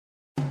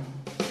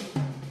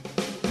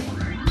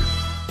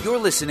You're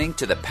listening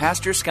to the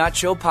Pastor Scott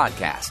Show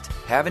podcast.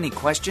 Have any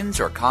questions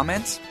or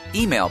comments?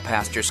 Email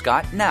Pastor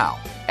Scott now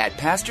at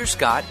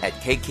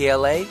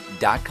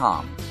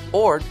pastorscott@kkla.com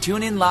or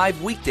tune in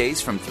live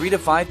weekdays from 3 to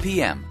 5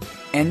 p.m.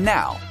 And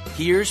now,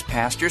 here's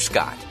Pastor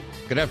Scott.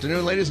 Good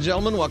afternoon, ladies and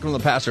gentlemen. Welcome to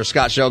the Pastor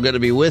Scott Show. Good to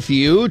be with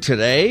you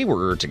today.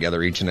 We're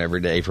together each and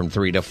every day from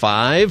 3 to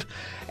 5.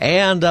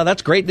 And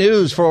that's great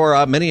news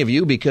for many of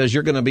you because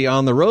you're going to be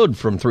on the road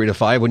from 3 to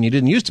 5 when you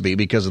didn't used to be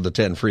because of the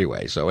 10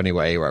 freeway. So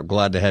anyway, we're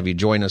glad to have you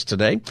join us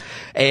today.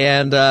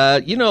 And,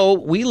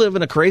 we live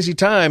in a crazy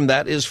time,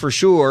 that is for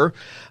sure,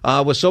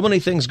 with so many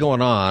things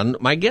going on.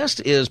 My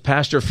guest is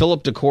Pastor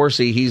Philip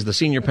Courcy. He's the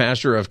senior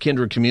pastor of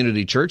Kindred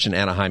Community Church in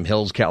Anaheim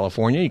Hills,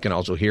 California. You can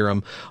also hear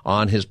him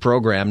on his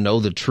program,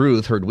 Know the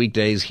Truth, heard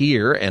weekdays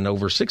here and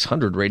over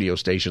 600 radio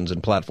stations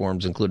and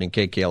platforms, including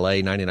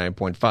KKLA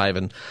 99.5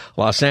 in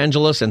Los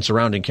Angeles and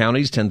surrounding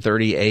counties,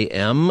 10:30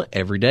 a.m.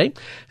 every day,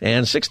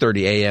 and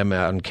 6:30 a.m.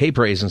 on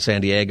K-Praise in San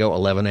Diego,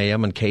 11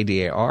 a.m. on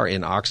KDAR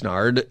in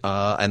Oxnard,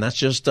 and that's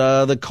just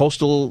the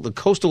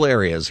coastal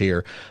areas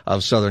here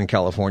of Southern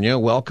California.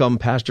 Welcome,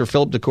 Pastor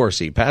Philip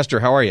Courcy. Pastor,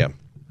 how are you?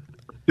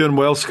 Doing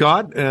well,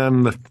 Scott.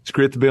 It's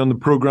great to be on the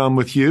program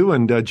with you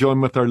and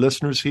join with our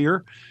listeners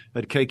here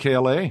at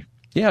KKLA.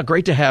 Yeah,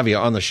 great to have you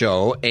on the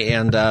show.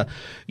 And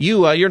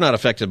you're not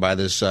affected by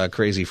this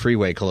crazy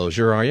freeway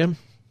closure, are you?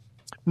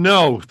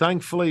 No,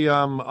 thankfully,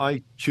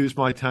 I choose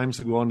my times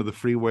to go onto the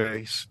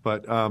freeways,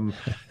 but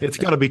it's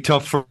got to be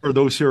tough for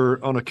those who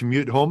are on a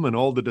commute home and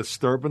all the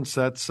disturbance.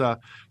 That's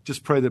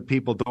just pray that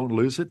people don't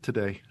lose it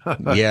today.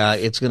 Yeah,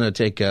 it's going to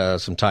take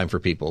some time for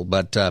people,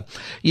 but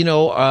we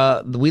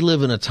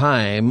live in a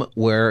time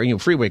where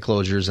freeway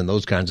closures and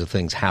those kinds of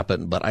things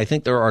happen. But I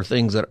think there are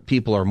things that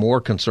people are more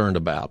concerned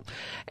about,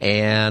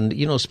 and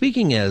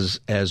speaking as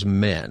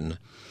men.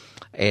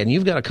 And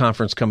you've got a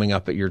conference coming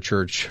up at your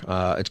church.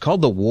 It's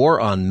called the War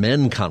on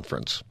Men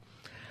Conference.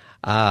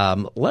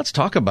 Let's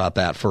talk about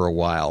that for a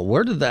while.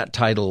 Where did that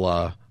title,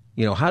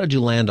 how did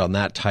you land on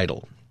that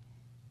title?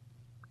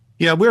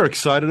 Yeah, we're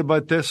excited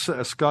about this.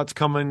 Scott's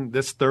coming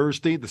this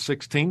Thursday, the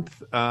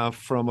 16th,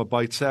 from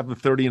about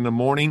 7:30 in the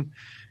morning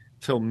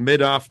till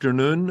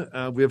mid-afternoon.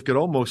 We've got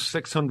almost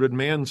 600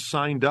 men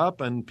signed up,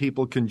 and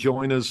people can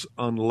join us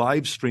on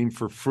live stream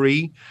for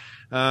free.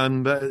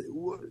 And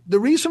the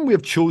reason we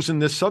have chosen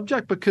this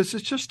subject, because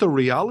it's just a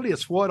reality.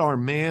 It's what our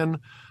men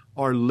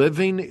are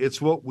living.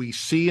 It's what we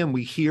see and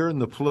we hear in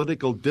the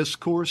political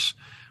discourse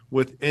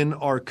within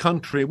our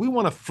country. We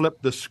want to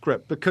flip the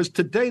script because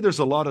today there's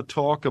a lot of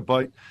talk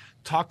about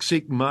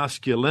toxic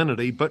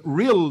masculinity, but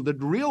the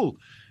real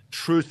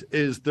truth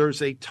is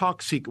there's a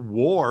toxic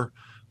war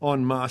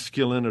on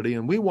masculinity,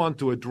 and we want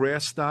to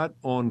address that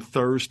on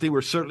Thursday.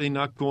 We're certainly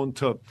not going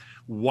to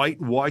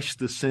whitewash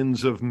the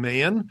sins of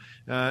men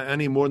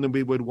any more than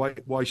we would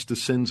whitewash the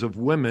sins of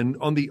women.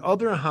 On the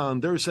other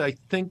hand, there's, I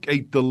think,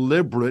 a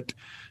deliberate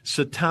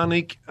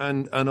satanic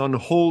and an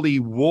unholy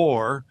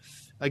war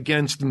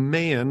against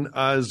men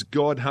as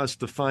God has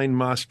defined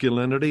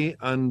masculinity,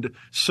 and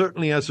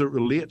certainly as it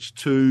relates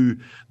to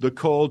the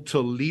call to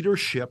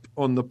leadership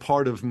on the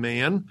part of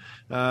man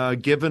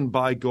given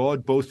by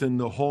God, both in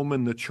the home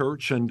and the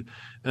church and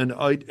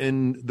out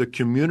in the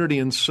community.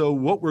 And so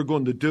what we're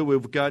going to do,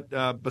 we've got,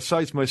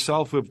 besides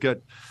myself, we've got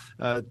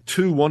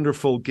two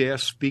wonderful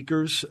guest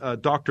speakers,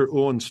 Dr.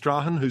 Owen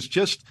Strahan, who's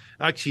just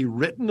actually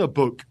written a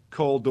book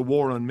called The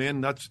War on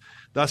Men.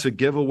 That's a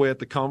giveaway at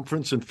the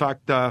conference. In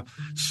fact,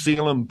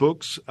 Salem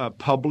Books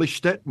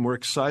published it, and we're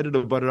excited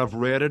about it. I've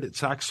read it.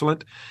 It's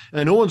excellent.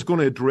 And Owen's going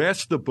to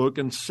address the book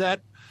and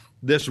set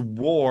this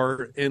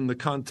war in the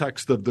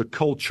context of the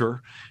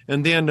culture.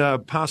 And then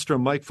Pastor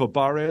Mike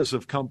Fabarez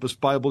of Compass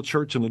Bible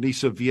Church in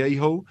Aliso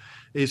Viejo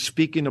is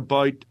speaking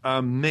about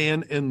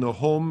men in the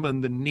home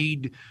and the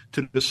need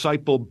to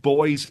disciple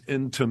boys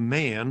into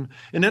man.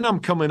 And then I'm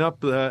coming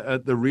up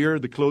at the rear,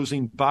 the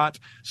closing bat,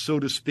 so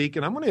to speak,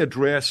 and I'm going to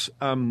address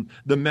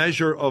the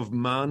measure of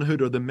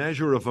manhood, or the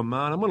measure of a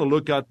man. I'm going to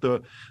look at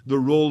the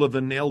role of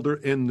an elder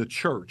in the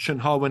church,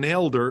 and how an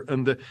elder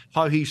and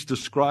how he's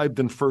described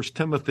in 1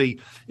 Timothy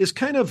is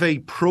kind of a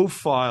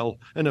profile,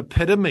 an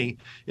epitome,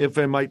 if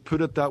I might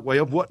put it that way,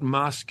 of what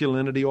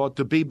masculinity ought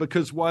to be.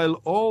 Because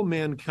while all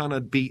men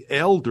cannot be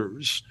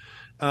elders,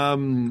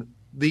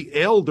 the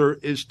elder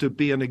is to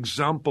be an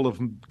example of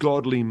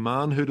godly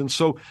manhood. And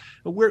so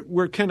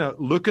we're kind of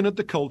looking at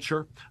the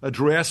culture,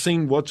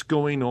 addressing what's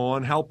going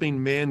on,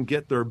 helping men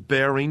get their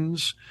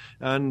bearings,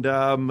 and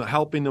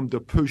helping them to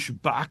push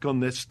back on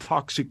this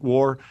toxic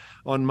war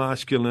on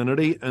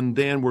masculinity. And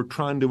then we're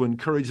trying to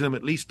encourage them,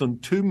 at least on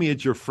two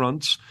major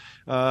fronts,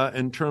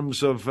 in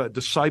terms of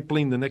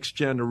discipling the next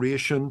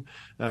generation,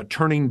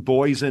 turning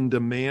boys into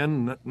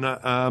men,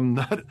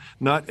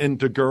 not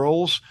into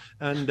girls,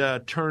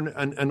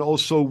 and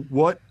also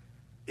what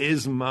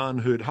is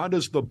manhood? How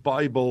does the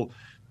Bible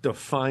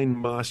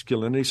define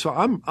masculinity? So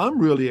I'm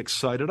really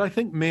excited. I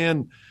think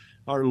men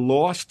are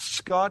lost,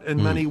 Scott,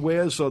 in many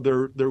ways. So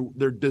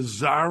they're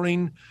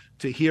desiring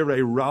to hear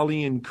a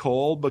rallying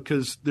call,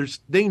 because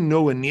they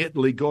know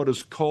innately God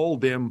has called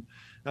them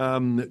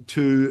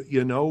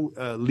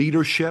to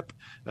leadership,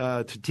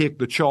 to take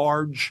the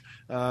charge,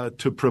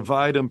 to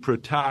provide and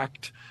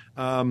protect,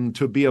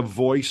 to be a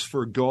voice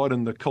for God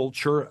in the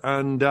culture.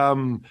 And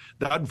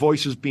that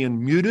voice is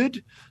being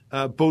muted,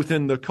 both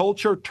in the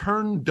culture,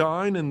 turned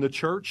down in the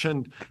church.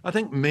 And I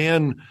think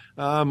men,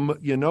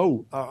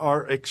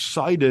 are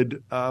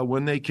excited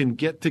when they can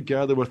get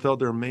together with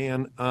other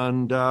men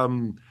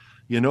and,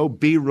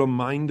 be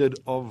reminded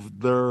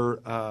of their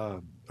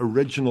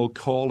original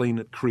calling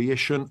at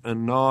creation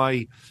and now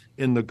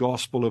in the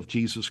gospel of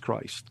Jesus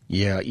Christ.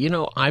 Yeah,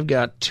 I've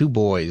got two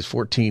boys,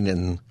 14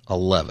 and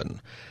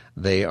 11.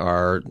 They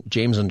are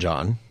James and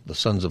John, the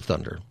sons of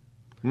thunder.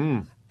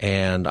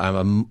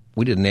 And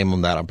we didn't name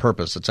them that on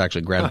purpose. It's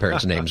actually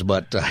grandparents' names,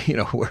 but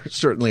we're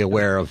certainly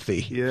aware of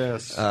the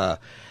yes. I've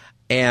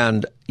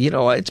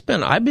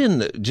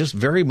been just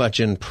very much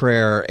in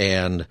prayer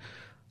and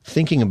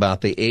thinking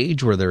about the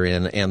age where they're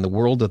in and the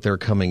world that they're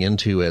coming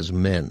into as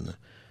men.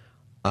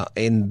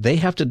 And they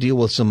have to deal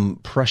with some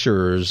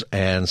pressures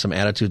and some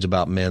attitudes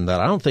about men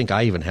that I don't think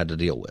I even had to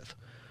deal with.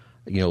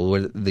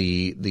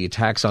 The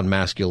attacks on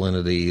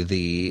masculinity,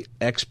 the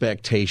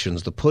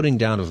expectations, the putting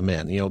down of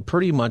men,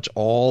 pretty much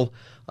all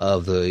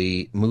of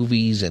the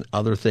movies and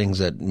other things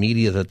that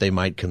media that they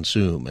might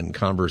consume and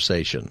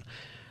conversation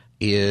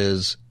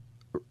is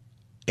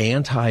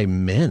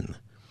anti-men.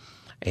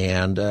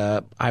 And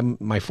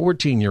my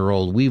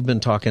 14-year-old, we've been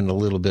talking a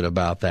little bit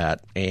about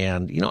that.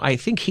 And, I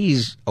think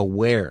he's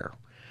aware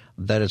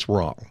that it's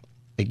wrong.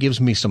 It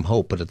gives me some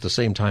hope, but at the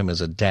same time,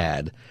 as a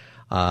dad,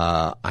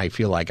 I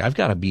feel like I've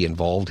got to be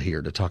involved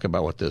here to talk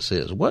about what this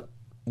is. What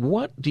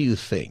do you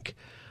think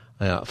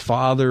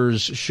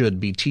fathers should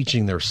be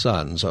teaching their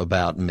sons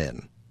about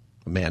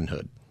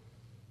manhood?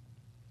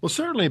 Well,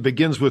 certainly it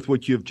begins with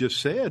what you've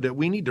just said, that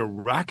we need to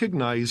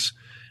recognize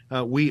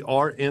we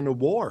are in a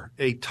war,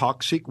 a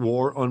toxic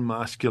war on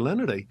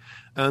masculinity.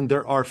 And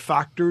there are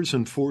factors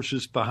and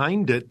forces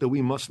behind it that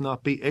we must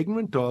not be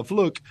ignorant of.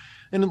 Look,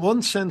 in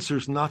one sense,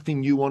 there's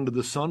nothing new under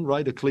the sun,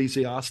 right?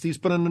 Ecclesiastes.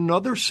 But in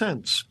another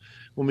sense,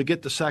 when we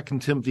get to 2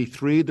 Timothy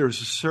 3,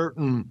 there's a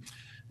certain,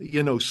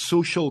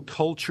 social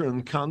culture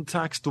and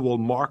context that will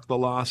mark the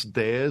last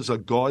days, a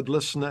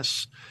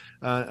godlessness,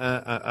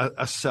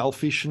 a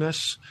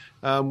selfishness.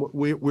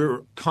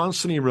 We're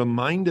constantly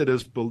reminded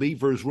as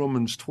believers,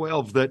 Romans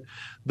 12, that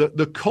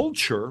the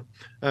culture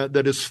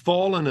that is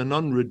fallen and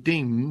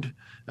unredeemed,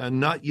 and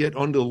not yet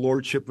under the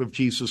lordship of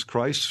Jesus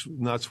Christ,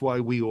 and that's why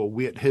we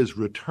await his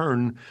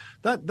return,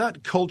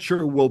 that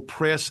culture will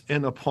press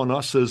in upon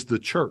us as the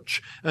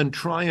church and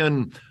try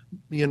and,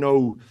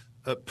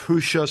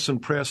 push us and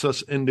press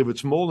us into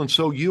its mold. And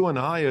so you and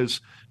I,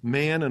 as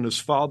men and as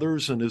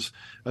fathers and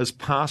as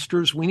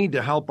pastors, we need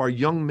to help our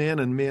young men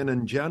and men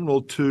in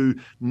general to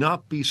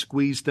not be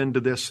squeezed into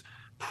this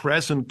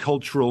present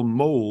cultural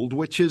mold,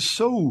 which is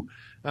so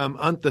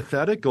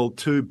antithetical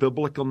to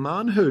biblical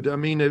manhood. I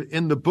mean,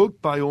 in the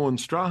book by Owen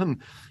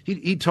Strahan,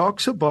 he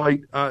talks about,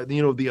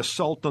 the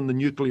assault on the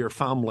nuclear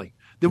family,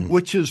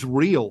 which is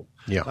real.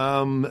 Yeah.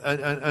 And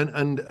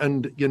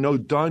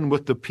down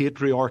with the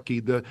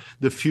patriarchy,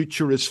 the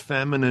future is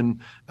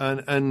feminine,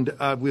 and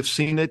we've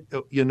seen it,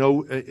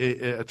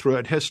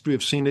 throughout history.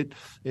 We've seen it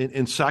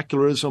in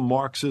secularism,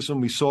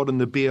 Marxism. We saw it in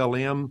the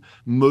BLM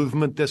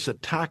movement. This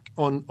attack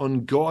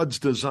on God's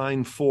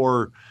design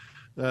for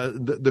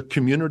the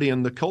community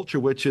and the culture,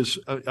 which is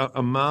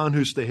a man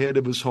who's the head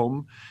of his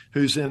home,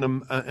 who's in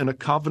a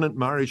covenant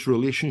marriage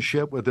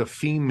relationship with a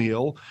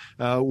female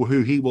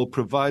who he will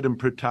provide and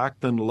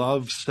protect and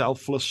love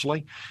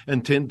selflessly.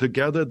 And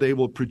together they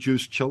will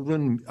produce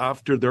children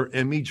after their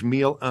image,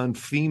 male and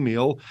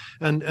female.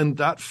 And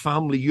that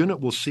family unit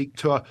will seek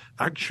to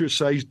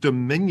exercise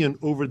dominion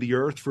over the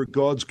earth for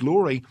God's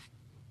glory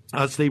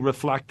as they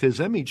reflect his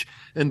image.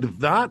 And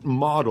that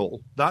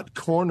model, that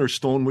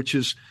cornerstone, which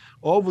is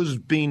always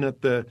been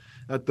at the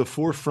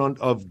forefront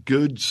of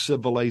good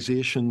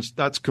civilizations,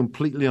 that's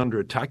completely under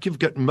attack. You've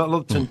got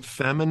militant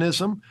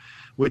feminism,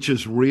 which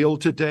is real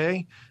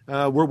today,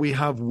 where we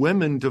have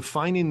women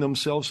defining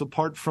themselves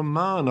apart from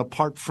man,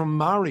 apart from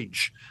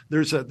marriage.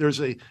 There's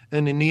an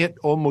innate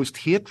almost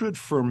hatred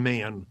for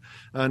men,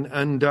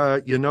 and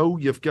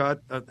you've got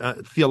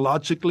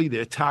theologically the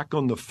attack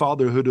on the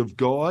fatherhood of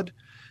God,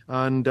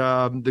 and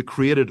the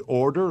created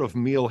order of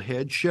male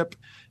headship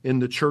in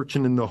the church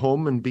and in the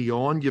home and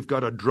beyond. You've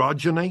got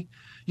androgyny.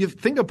 You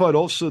think about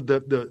also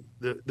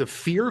the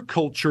fear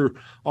culture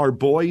our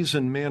boys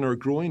and men are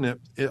growing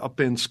up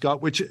in,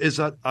 Scott, which is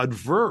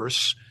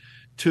adverse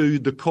to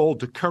the call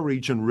to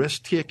courage and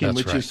risk-taking,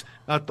 which is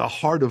at the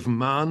heart of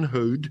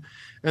manhood.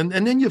 And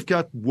then you've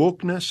got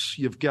wokeness,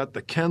 you've got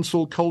the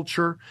cancel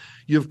culture,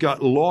 you've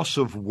got loss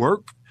of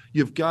work,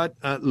 you've got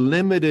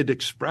limited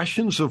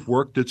expressions of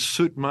work that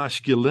suit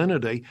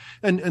masculinity.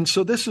 And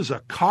so this is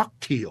a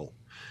cocktail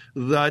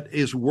that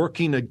is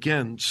working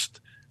against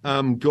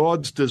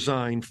God's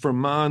design for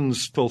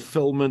man's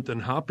fulfillment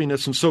and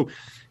happiness. And so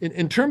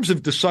in terms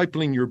of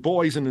discipling your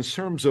boys and in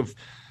terms of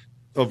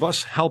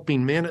us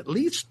helping men, at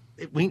least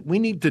we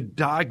need to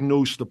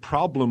diagnose the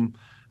problem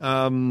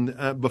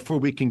before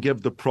we can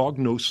give the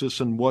prognosis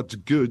and what's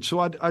good. So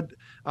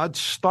I'd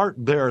start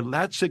there.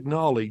 Let's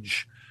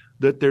acknowledge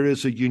that there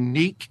is a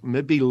unique,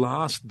 maybe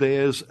last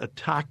days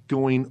attack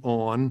going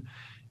on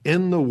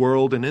in the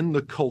world and in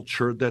the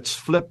culture that's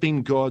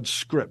flipping God's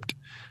script.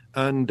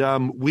 And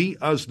we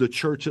as the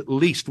church, at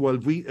least,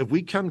 if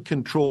we can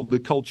control the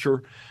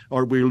culture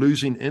or we're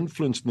losing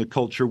influence in the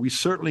culture, we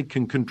certainly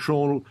can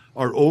control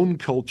our own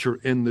culture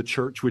in the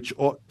church, which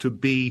ought to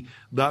be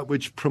that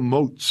which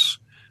promotes,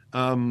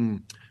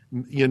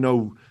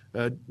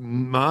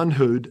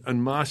 manhood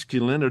and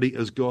masculinity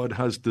as God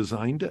has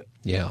designed it.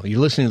 Yeah, you're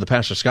listening to the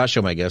Pastor Scott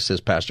Show. My guest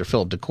is Pastor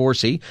Philip de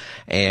Courcy,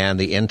 and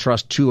the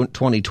Entrust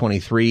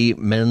 2023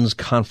 Men's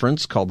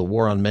Conference called The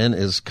War on Men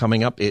is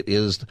coming up. It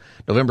is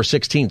November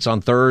 16th. It's on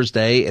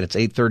Thursday, and it's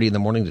 8:30 in the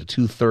morning to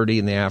 2:30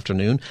 in the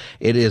afternoon.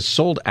 It is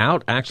sold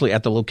out actually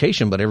at the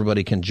location, but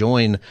everybody can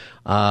join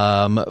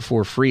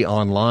for free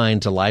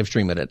online to live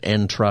stream it at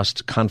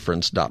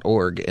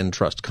entrustconference.org,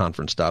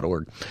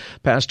 entrustconference.org.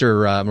 Pastor,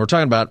 we're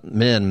talking about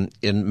men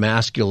in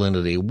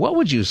masculinity. What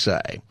would you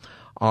say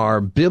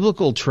are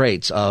biblical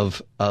traits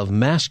of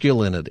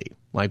masculinity?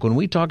 Like when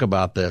we talk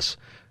about this,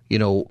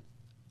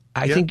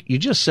 I think you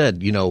just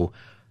said,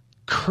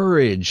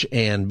 courage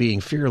and being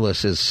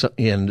fearless is,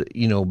 and,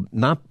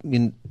 not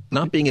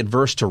being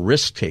adverse to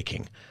risk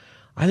taking.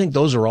 I think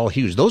those are all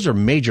huge. Those are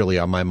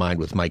majorly on my mind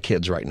with my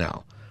kids right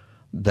now,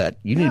 that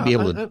you need to be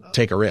able to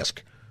take a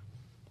risk.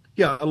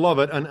 Yeah, I love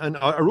it. And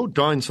I wrote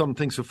down some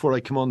things before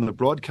I come on the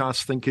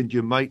broadcast thinking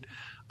you might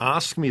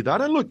ask me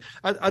that. And look,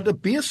 at the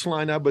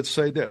baseline, I would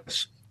say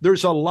this.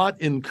 There's a lot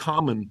in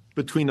common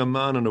between a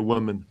man and a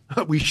woman.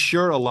 We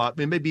share a lot.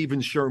 We maybe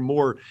even share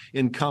more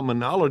in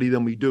commonality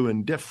than we do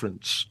in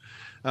difference.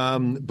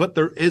 But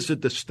there is a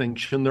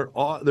distinction.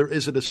 There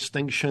is a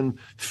distinction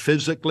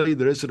physically.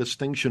 There is a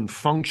distinction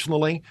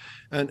functionally.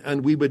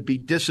 And we would be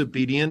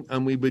disobedient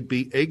and we would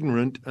be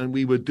ignorant and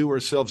we would do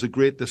ourselves a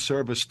great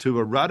disservice to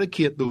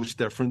eradicate those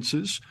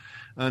differences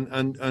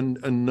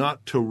and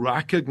not to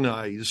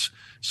recognize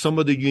some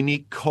of the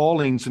unique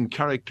callings and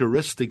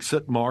characteristics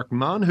that mark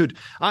manhood.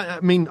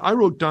 I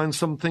wrote down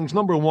some things.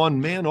 Number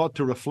one, man ought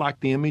to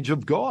reflect the image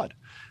of God.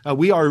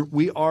 We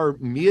are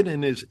made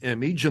in his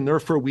image, and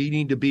therefore we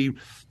need to be,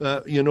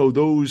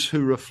 those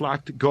who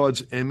reflect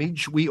God's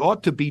image. We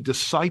ought to be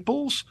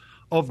disciples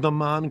of the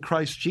man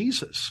Christ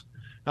Jesus.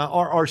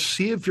 Our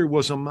Savior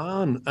was a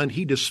man, and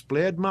he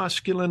displayed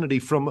masculinity,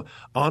 from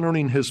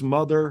honoring his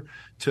mother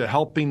to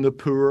helping the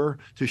poor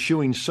to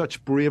showing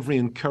such bravery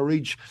and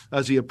courage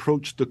as he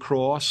approached the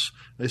cross,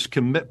 his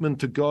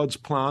commitment to God's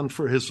plan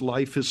for his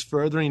life, his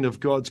furthering of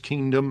God's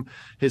kingdom,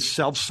 his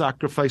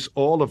self-sacrifice,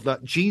 all of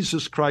that.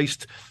 Jesus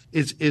Christ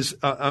is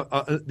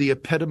the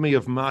epitome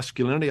of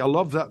masculinity. I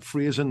love that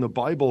phrase in the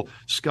Bible,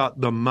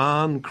 Scott, the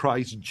man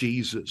Christ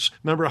Jesus.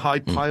 Remember how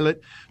Pilate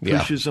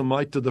pushes him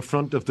out to the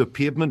front of the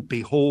pavement?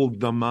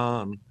 Behold the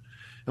man.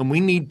 And we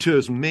need to,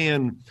 as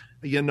men,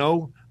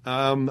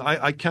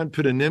 I can't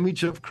put an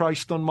image of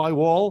Christ on my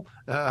wall,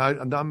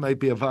 and that might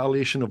be a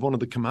violation of one of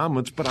the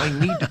commandments, but I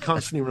need to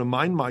constantly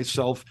remind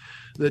myself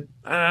that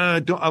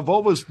I've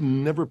always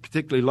never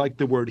particularly liked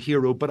the word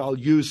hero, but I'll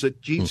use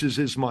it. Jesus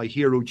is my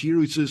hero.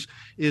 Jesus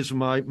is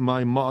my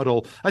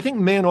model. I think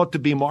men ought to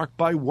be marked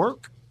by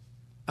work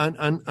and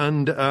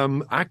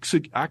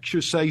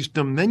exercise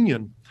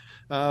dominion.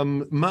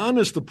 Man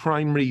is the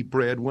primary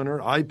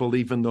breadwinner, I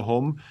believe, in the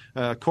home,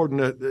 according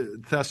to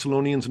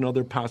Thessalonians and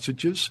other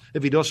passages.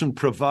 If he doesn't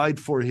provide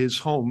for his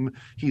home,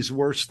 he's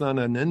worse than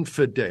an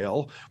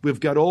infidel. We've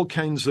got all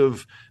kinds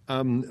of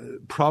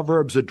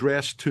proverbs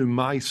addressed to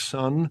my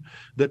son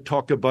that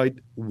talk about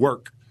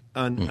work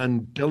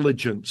and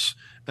diligence.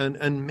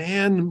 And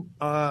men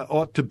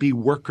ought to be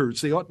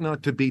workers. They ought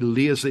not to be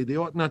lazy. They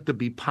ought not to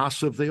be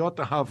passive. They ought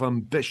to have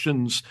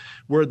ambitions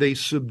where they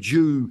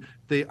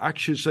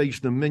exercise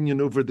dominion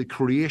over the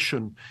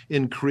creation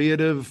in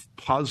creative,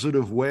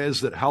 positive ways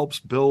that helps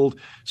build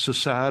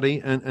society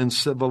and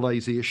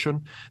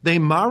civilization. They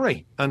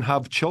marry and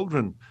have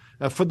children.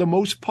 For the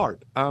most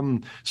part,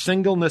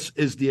 singleness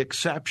is the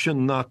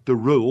exception, not the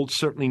rule.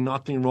 Certainly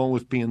nothing wrong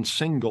with being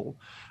single.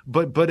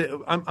 But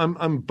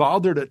I'm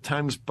bothered at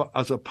times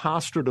as a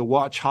pastor to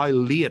watch how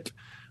late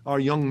our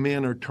young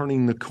men are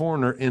turning the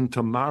corner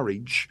into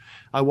marriage.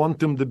 I want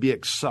them to be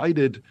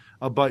excited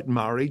about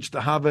marriage,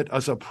 to have it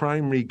as a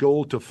primary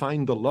goal, to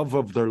find the love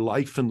of their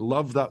life and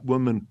love that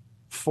woman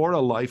for a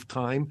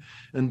lifetime,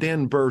 and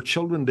then bear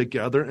children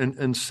together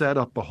and set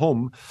up a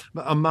home.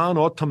 A man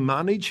ought to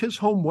manage his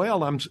home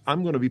well. I'm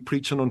going to be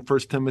preaching on 1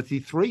 Timothy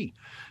 3.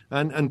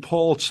 And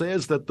Paul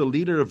says that the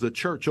leader of the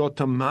church ought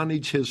to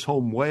manage his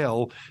home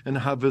well and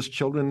have his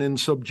children in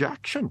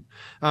subjection.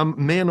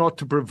 Men ought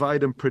to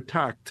provide and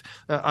protect.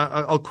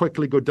 I'll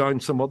quickly go down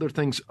some other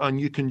things, and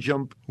you can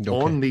jump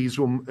on these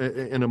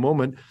in a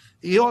moment.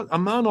 A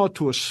man ought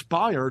to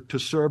aspire to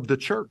serve the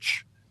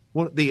church.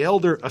 The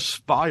elder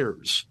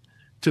aspires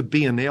to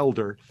be an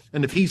elder.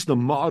 And if he's the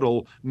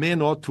model,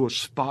 men ought to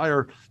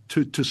aspire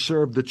to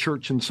serve the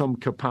church in some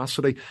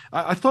capacity.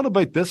 I thought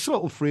about this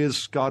little phrase,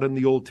 Scott, in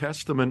the Old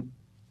Testament.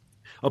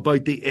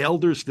 about the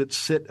elders that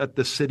sit at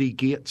the city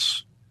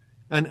gates.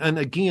 And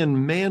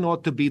again, men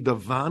ought to be the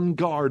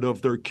vanguard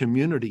of their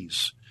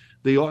communities.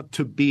 They ought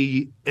to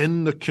be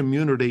in the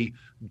community,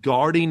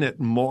 guarding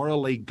it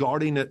morally,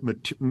 guarding it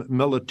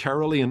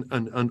militarily,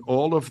 and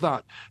all of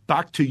that.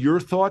 Back to your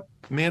thought,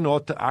 men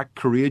ought to act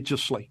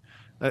courageously.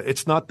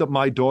 It's not that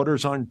my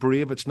daughters aren't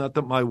brave. It's not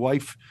that my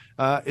wife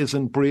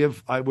isn't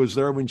brave. I was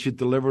there when she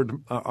delivered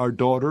our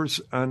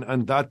daughters,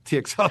 and that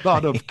takes a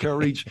lot of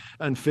courage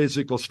and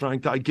physical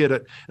strength. I get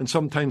it. And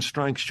sometimes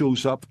strength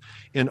shows up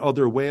in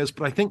other ways.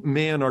 But I think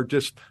men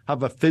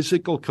have a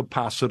physical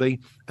capacity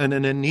and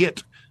an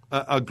innate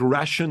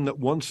aggression that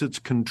once it's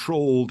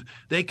controlled,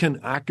 they can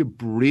act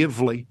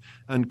bravely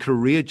and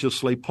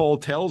courageously. Paul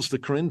tells the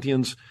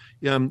Corinthians,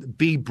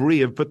 be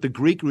brave, but the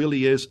Greek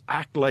really is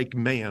act like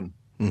men.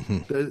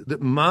 Mm-hmm. The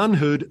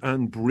manhood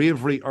and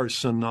bravery are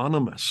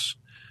synonymous,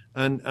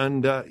 and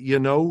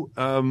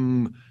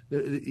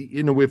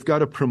we've got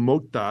to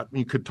promote that.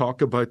 You could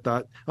talk about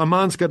that. A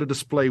man's got to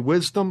display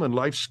wisdom and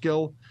life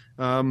skill,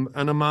 and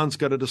a man's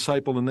got to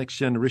disciple the next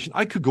generation.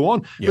 I could go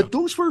on, but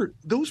those were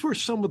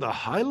some of the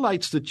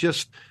highlights that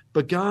just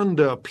began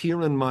to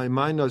appear in my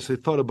mind as I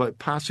thought about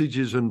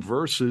passages and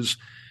verses.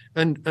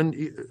 And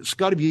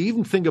Scott, if you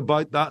even think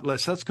about that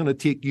list, that's going to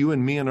take you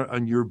and me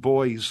and your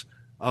boys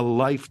a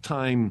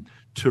lifetime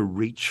to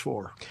reach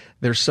for.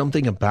 There's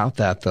something about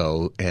that,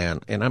 though,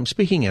 and I'm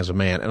speaking as a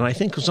man, and I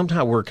think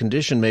somehow we're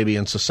conditioned maybe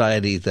in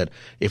society that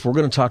if we're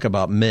going to talk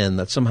about men,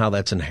 that somehow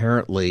that's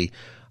inherently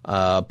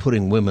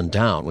putting women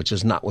down, which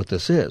is not what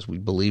this is. We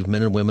believe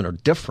men and women are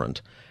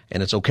different,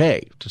 and it's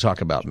okay to talk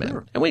about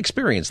men. And we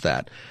experience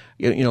that.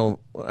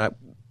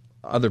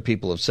 Other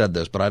people have said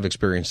this, but I've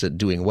experienced it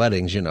doing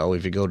weddings.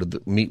 If you go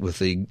to meet with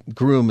the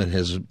groom and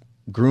his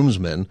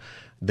groomsmen,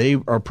 they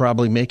are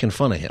probably making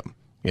fun of him.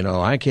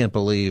 I can't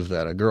believe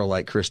that a girl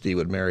like Christy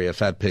would marry a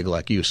fat pig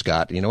like you,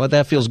 Scott. You know what?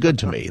 That feels good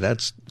to me.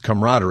 That's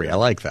camaraderie. I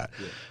like that.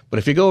 Yeah. But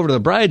if you go over to the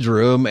bride's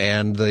room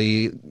and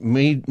the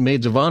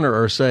maids of honor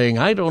are saying,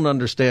 I don't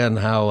understand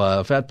how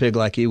a fat pig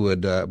like you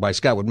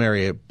Scott would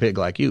marry a pig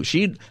like you,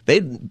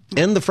 they'd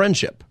end the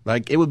friendship.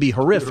 Like, it would be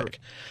horrific.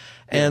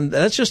 And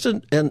that's just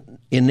an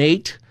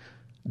innate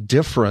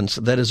difference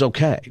that is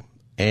okay.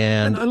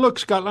 And look,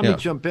 Scott, let me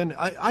jump in.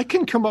 I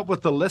can come up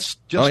with a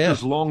list just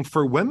as long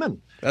for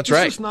women. That's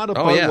right. This is not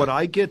about what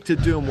I get to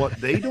do and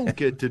what they don't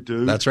get to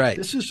do. That's right.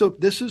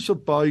 This is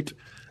about.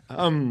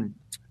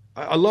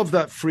 I love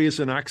that phrase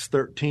in Acts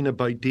 13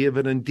 about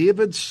David. And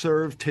David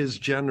served his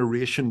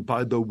generation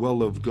by the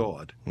will of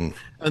God.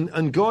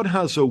 And God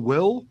has a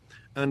will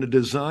and a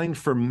design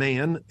for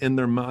men in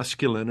their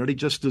masculinity,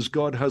 just as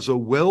God has a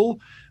will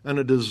and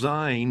a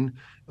design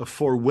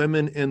for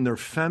women in their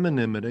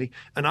femininity.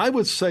 And I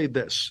would say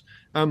this,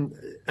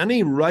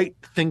 any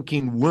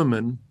right-thinking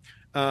woman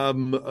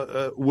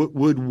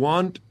would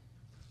want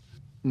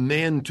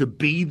men to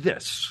be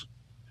this.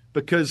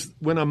 Because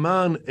when a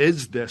man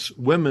is this,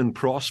 women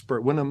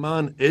prosper. When a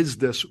man is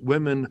this,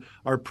 women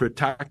are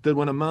protected.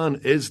 When a man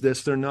is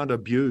this, they're not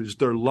abused.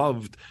 They're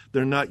loved.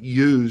 They're not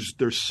used.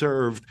 They're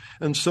served.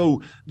 And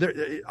so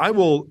I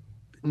will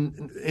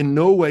in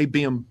no way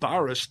be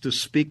embarrassed to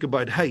speak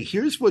about, hey,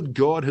 here's what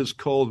God has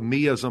called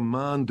me as a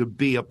man to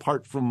be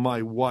apart from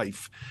my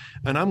wife.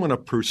 And I'm going to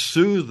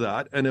pursue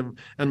that. And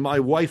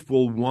my wife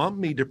will want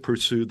me to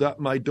pursue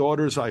that. My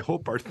daughters, I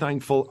hope, are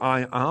thankful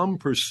I am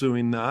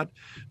pursuing that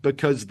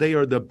because they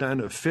are the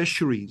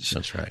beneficiaries.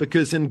 That's right.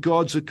 Because in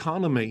God's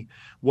economy,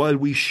 while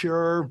we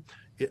share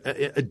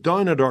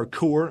down at our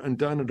core and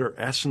down at our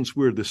essence,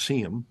 we're the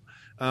same.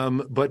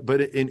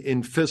 But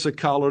in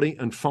physicality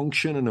and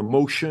function and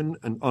emotion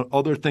and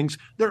other things,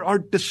 there are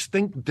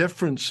distinct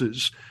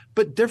differences,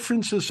 but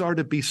differences are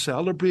to be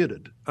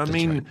celebrated. I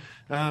mean,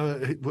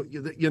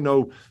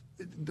 the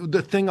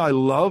thing I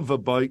love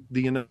about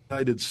the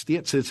United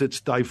States is its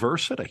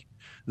diversity,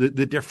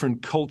 the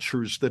different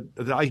cultures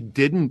that I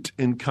didn't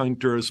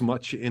encounter as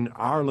much in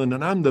Ireland,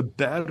 and I'm the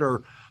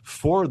better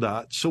for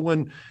that. So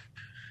when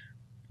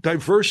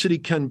diversity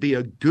can be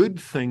a good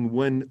thing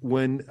when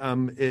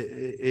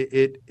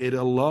it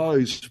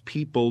allows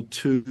people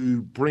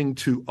to bring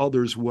to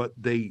others what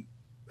they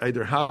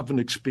either haven't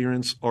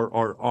experienced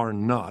or are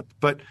not.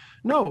 But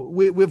no,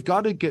 we've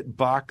got to get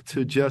back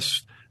to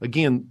just,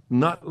 again,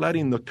 not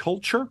letting the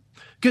culture.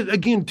 Because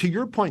again, to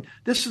your point,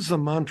 this is a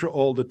mantra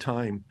all the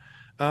time,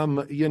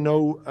 but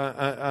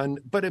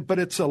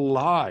it's a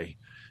lie.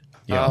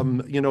 Yeah.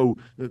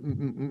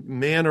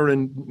 Men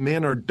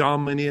are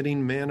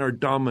dominating, men are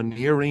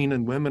domineering,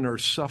 and women are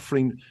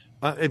suffering.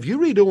 If you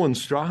read Owen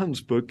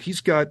Strahan's book, he's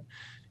got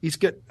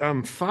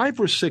 5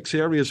 or 6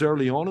 areas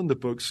early on in the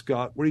book,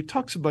 Scott, where he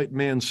talks about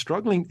men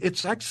struggling.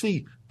 It's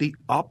actually the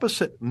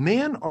opposite.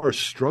 Men are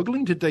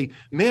struggling today.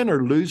 Men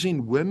are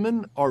losing.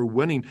 Women are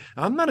winning.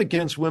 I'm not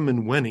against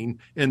women winning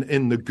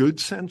in the good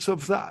sense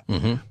of that.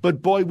 Mm-hmm.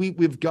 But boy,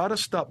 we've got to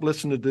stop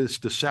listening to this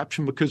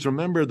deception, because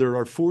remember, there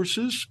are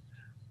forces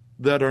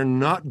that are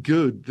not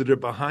good, that are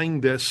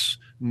behind this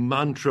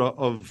mantra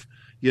of,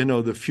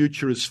 the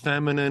future is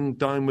feminine,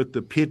 down with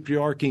the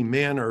patriarchy,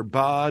 men are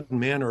bad,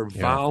 men are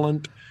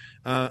violent.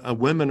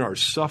 Women are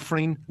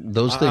suffering.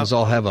 Those things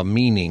all have a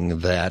meaning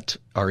that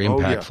are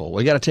impactful.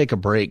 We got to take a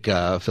break,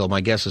 Phil.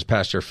 My guest is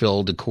Pastor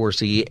Phil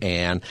DeCourcy,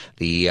 and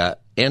the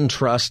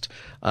Entrust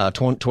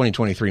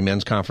 2023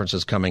 Men's Conference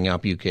is coming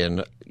up. You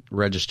can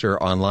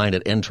register online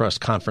at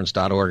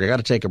entrustconference.org. I got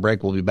to take a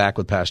break. We'll be back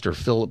with Pastor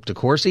Philip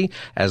DeCourcy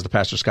as the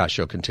Pastor Scott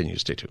Show continues.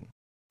 Stay tuned.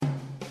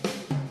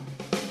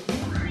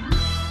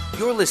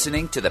 You're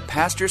listening to the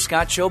Pastor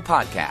Scott Show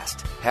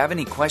podcast. Have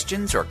any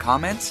questions or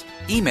comments?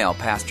 Email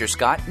Pastor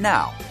Scott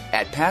now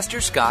at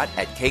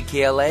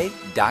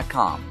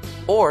pastorscott@kkla.com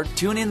or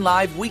tune in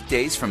live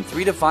weekdays from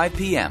 3 to 5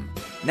 p.m.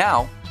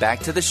 Now, back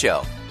to the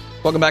show.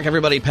 Welcome back,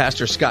 everybody.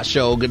 Pastor Scott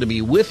Show. Good to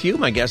be with you.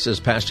 My guest is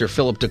Pastor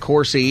Philip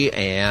DeCourcy,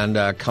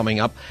 and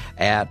coming up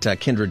at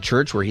Kindred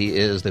Church, where he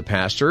is the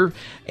pastor,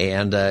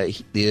 and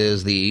he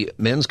is the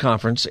men's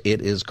conference.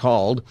 It is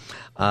called,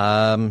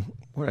 where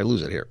did I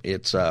lose it here?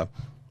 It's,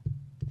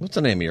 what's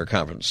the name of your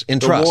conference?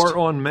 Entrust. The War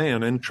on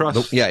Men,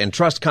 Entrust.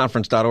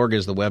 Entrustconference.org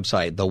is the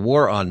website. The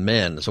War on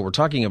Men. So we're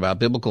talking about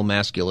biblical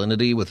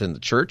masculinity within the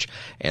church,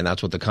 and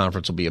that's what the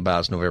conference will be about.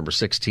 It's November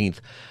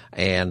 16th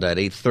and at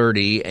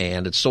 8:30,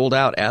 and it's sold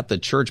out at the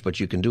church,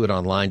 but you can do it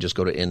online. Just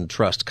go to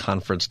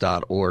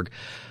entrustconference.org.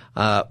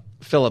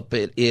 Philip,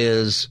 it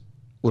is,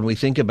 when we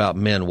think about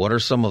men, what are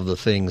some of the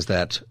things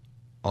that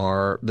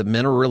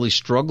men are really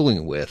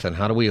struggling with, and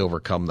how do we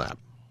overcome that?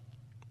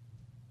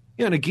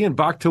 Yeah, and again,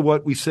 back to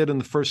what we said in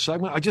the first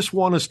segment, I just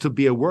want us to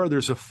be aware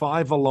there's a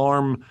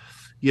 5-alarm,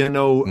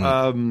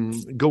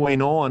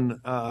 going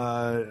on,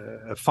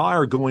 a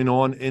fire going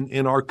on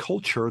in our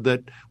culture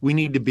that we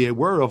need to be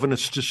aware of, and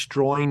it's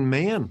destroying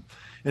man,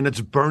 and it's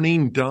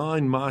burning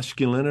down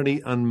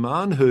masculinity and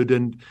manhood.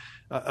 And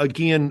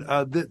again,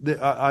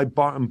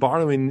 I'm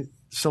borrowing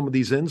some of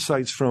these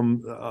insights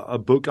from a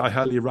book I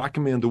highly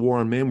recommend, The War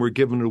on Men. We're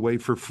giving it away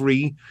for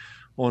free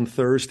on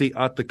Thursday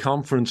at the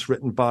conference,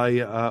 written by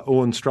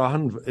Owen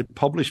Strahan,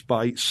 published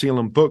by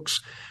Salem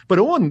Books. But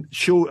Owen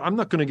I'm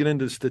not going to get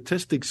into the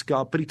statistics,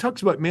 Scott, but he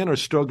talks about men are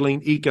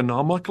struggling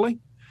economically.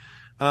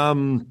 They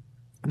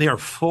are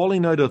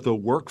falling out of the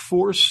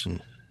workforce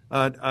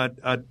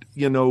at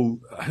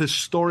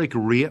historic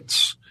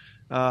rates.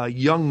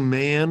 Young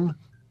men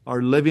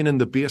are living in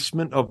the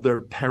basement of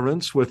their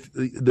parents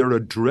they're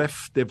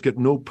adrift. They've got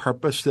no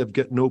purpose. They've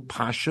got no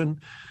passion.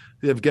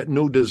 They've got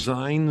no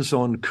designs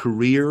on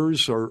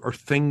careers or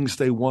things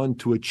they want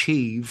to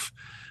achieve.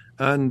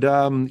 And,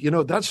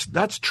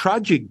 that's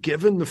tragic,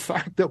 given the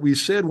fact that we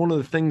said one of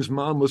the things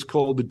man was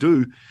called to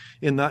do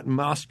in that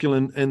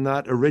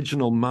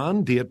original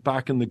mandate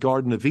back in the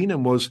Garden of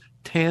Eden was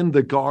tend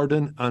the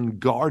garden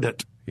and guard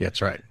it. Yeah,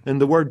 that's right. And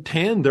the word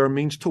tend there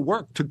means to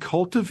work, to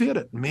cultivate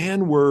it.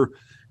 Men were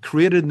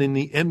created in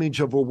the image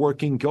of a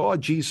working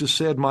God. Jesus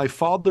said, "My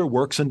Father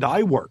works and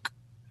I work."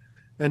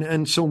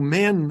 And so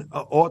men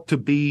ought to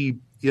be,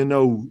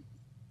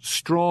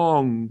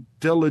 strong,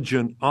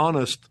 diligent,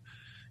 honest,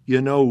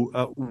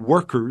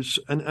 workers.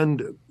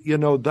 And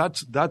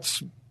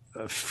that's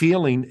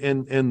feeling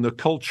in the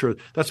culture.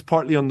 That's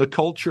partly on the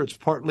culture. It's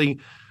partly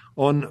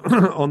on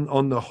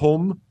on the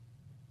home.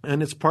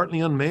 And it's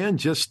partly on man.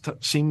 Just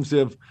seems to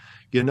have,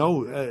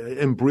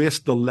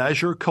 embraced the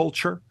leisure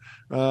culture.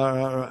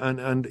 And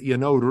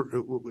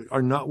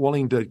are not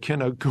willing to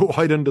kind of go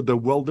out into the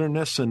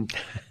wilderness and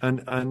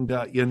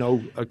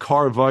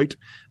carve out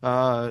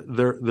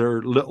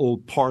their little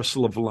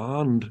parcel of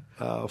land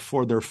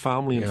for their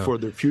family and for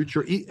their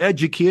future.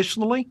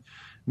 Educationally,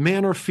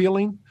 men are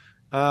feeling.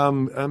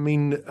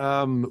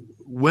 Women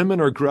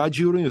are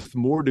graduating with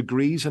more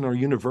degrees in our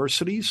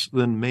universities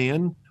than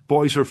men.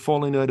 Boys are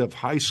falling out of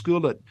high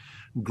school at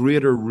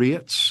greater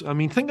rates. I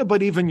mean, think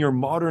about even your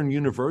modern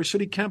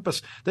university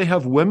campus. They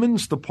have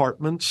women's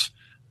departments,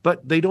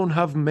 but they don't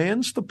have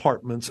men's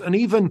departments. And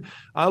even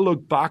I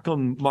look back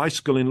on my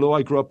schooling, though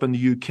I grew up in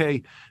the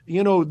UK,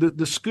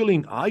 the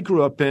schooling I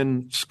grew up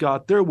in,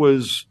 Scott, there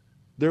was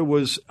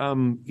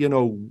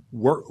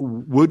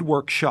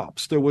woodwork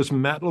shops. There was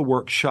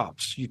metalwork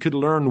shops. You could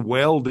learn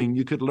welding.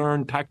 You could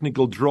learn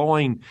technical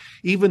drawing.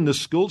 Even the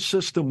school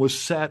system was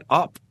set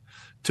up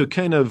to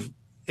kind of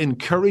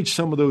encourage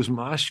some of those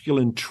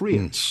masculine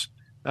traits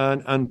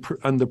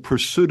and the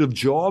pursuit of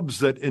jobs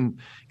that in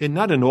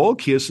not in all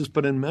cases,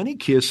 but in many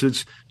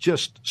cases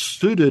just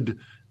suited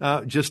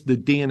just the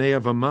DNA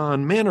of a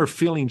man. Men are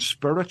feeling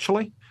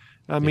spiritually.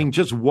 I mean,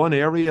 just one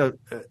area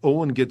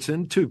Owen gets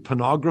into,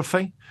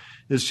 pornography,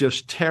 is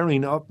just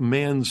tearing up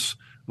men's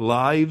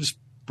lives,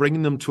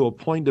 bringing them to a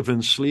point of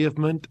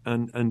enslavement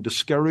and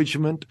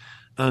discouragement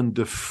and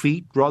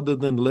defeat rather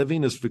than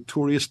living as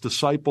victorious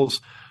disciples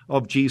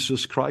of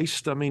Jesus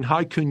Christ. I mean,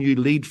 how can you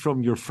lead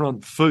from your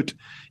front foot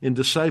in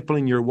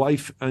discipling your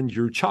wife and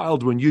your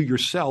child when you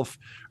yourself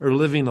are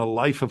living a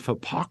life of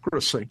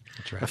hypocrisy?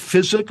 That's right.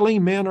 Physically,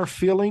 men are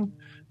feeling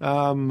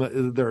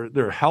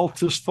their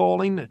health is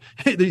falling.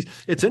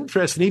 It's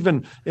interesting,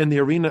 even in the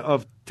arena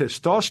of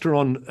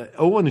testosterone,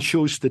 Owen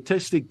shows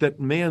statistic that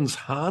men's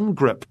hand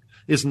grip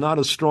is not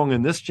as strong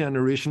in this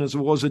generation as it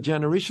was a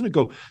generation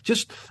ago.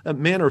 Just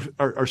men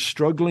are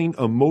struggling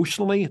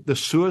emotionally. The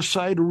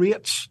suicide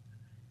rates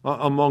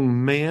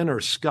among men are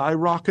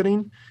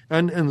skyrocketing,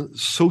 and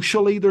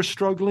socially they're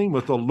struggling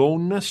with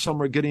aloneness.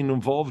 Some are getting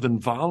involved in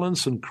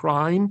violence and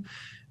crime,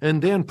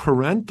 and then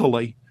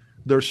parentally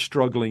they're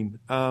struggling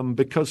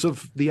because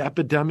of the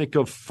epidemic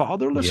of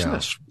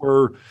fatherlessness,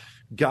 where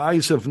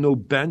guys have no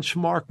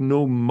benchmark,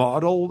 no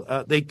model.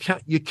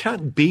 You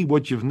can't be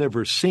what you've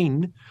never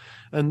seen,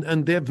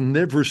 and they've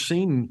never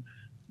seen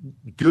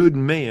good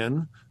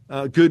men,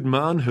 good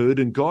manhood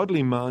and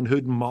godly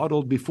manhood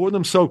modeled before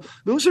them. So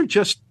those are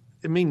just,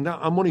 I'm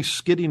only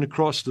skidding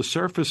across the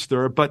surface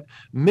there, but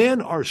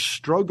men are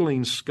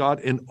struggling,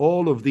 Scott, in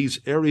all of these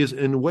areas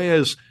in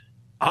ways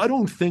I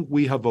don't think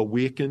we have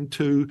awakened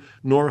to,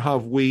 nor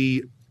have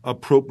we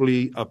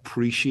appropriately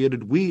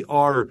appreciated. We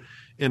are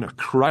in a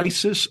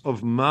crisis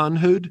of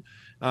manhood.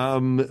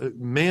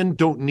 Men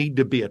don't need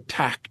to be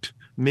attacked.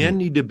 Men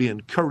need to be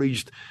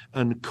encouraged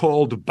and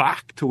called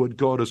back to what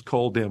God has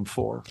called them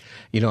for.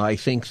 I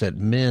think that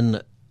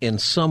men, in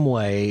some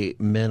way,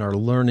 men are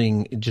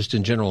learning, just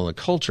in general in the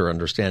culture,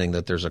 understanding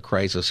that there's a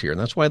crisis here. And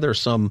that's why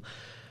there's some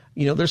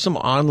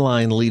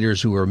online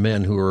leaders who are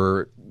men who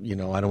are, I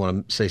don't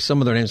want to say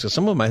some of their names, because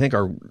some of them I think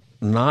are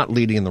not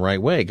leading in the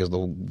right way, because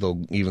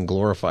they'll even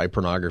glorify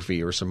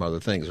pornography or some other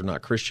things. They're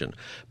not Christian.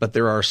 But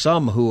there are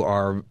some who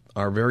are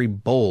very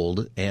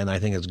bold, and I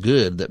think it's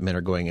good that men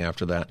are going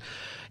after that.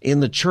 In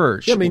the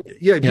church. If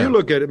you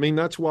look at it,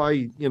 that's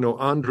why,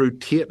 Andrew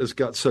Tate has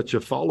got such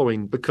a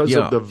following, because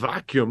of the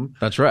vacuum.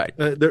 That's right.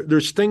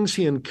 There's things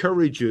he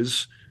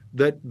encourages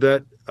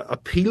that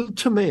appeal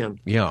to men.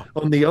 Yeah.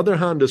 On the other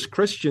hand, as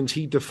Christians,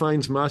 he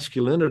defines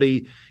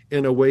masculinity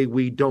in a way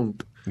we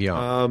don't.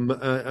 Yeah.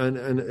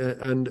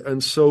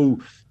 And so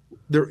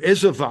there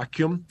is a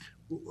vacuum.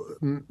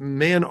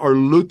 Men are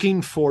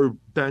looking for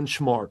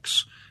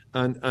benchmarks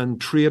and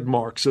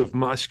trademarks of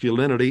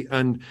masculinity,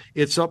 and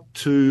it's up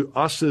to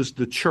us as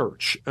the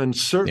church. And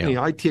certainly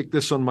I take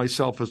this on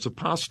myself as a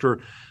pastor.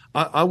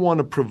 I want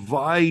to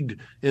provide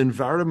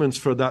environments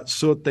for that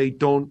so that they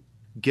don't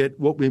get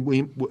what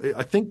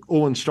I think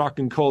Owen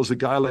Strachan calls a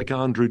guy like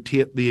Andrew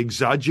Tate the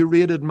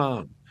exaggerated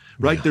man.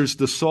 Right? Yeah. There's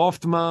the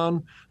soft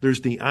man.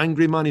 There's the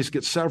angry man. He's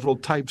got several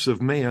types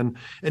of men.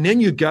 And then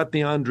you got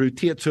the Andrew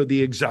Tate, so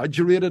the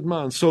exaggerated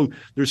man. So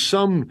there's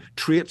some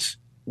traits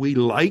we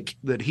like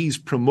that he's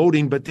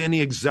promoting, but then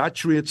he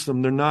exaggerates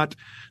them. They're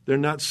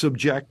not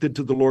subjected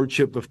to the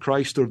lordship of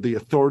Christ or the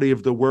authority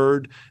of the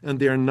word, and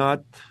they are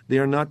not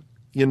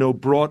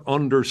brought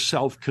under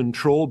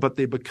self-control, but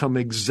they become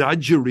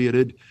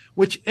exaggerated,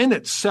 which in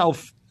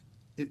itself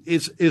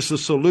is a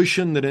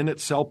solution that in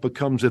itself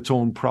becomes its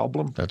own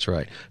problem. That's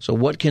right. So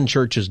what can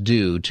churches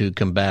do to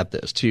combat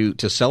this, to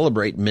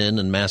celebrate men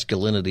and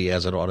masculinity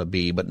as it ought to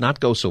be, but not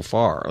go so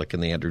far, like in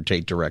the Andrew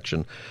Tate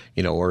direction,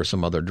 or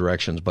some other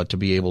directions, but to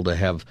be able to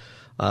have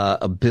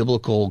a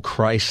biblical,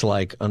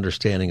 Christ-like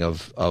understanding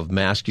of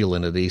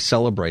masculinity,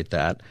 celebrate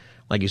that.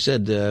 Like you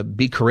said,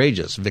 be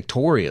courageous,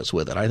 victorious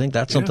with it. I think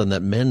that's something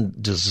that men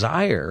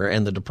desire,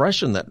 and the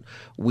depression that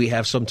we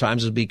have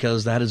sometimes is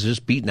because that is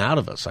just beaten out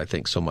of us, I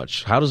think, so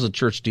much. How does the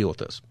church deal with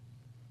this?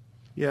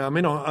 Yeah,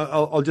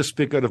 I'll just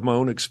speak out of my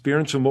own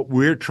experience and what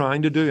we're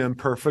trying to do,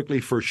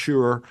 imperfectly for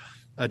sure,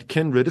 at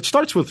Kindred. It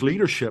starts with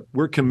leadership.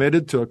 We're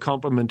committed to a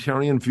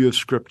complementarian view of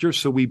Scripture,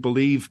 so we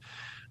believe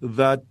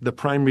that the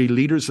primary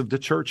leaders of the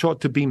church ought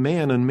to be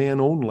men and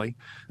men only.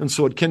 And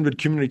so at Kindred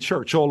Community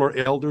Church, all our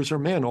elders are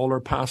men, all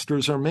our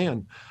pastors are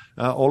men,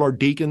 all our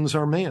deacons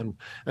are men.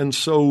 And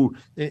so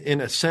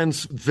in a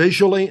sense,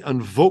 visually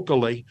and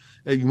vocally,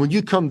 when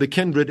you come to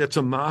Kindred, it's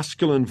a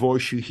masculine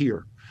voice you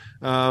hear.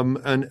 And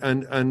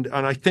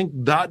I think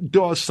that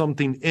does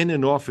something in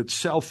and of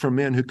itself for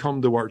men who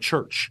come to our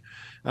church.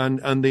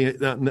 And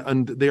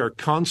they are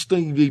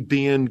constantly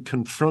being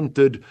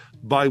confronted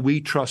by, we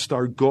trust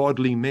our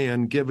godly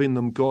men, giving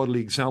them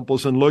godly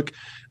examples. And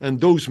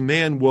those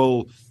men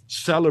will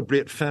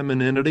celebrate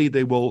femininity.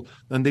 They will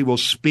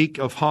speak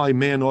of how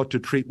men ought to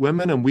treat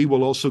women. And we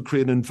will also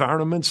create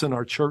environments in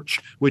our church,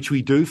 which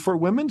we do for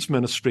women's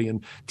ministry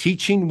and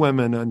teaching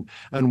women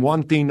and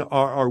wanting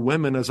our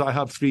women, as I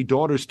have 3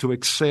 daughters, to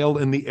excel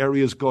in the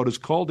areas God has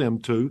called them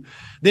to,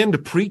 then to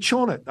preach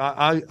on it.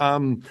 I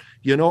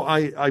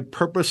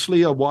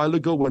purposely a while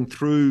ago went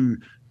through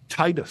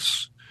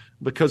Titus,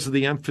 because of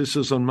the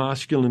emphasis on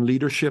masculine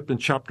leadership in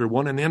chapter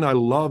 1. And then I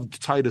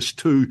loved Titus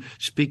 2,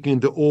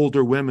 speaking to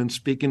older women,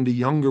 speaking to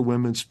younger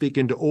women,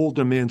 speaking to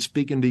older men,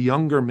 speaking to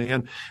younger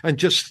men, and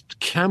just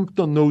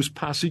camped on those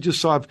passages.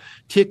 So I've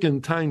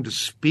taken time to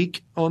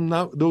speak on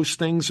those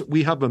things.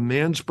 We have a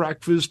men's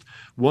breakfast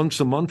once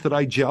a month that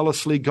I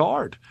jealously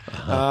guard.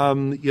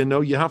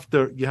 You have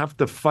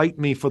to fight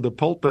me for the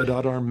pulpit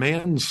at our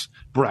men's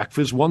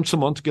breakfast once a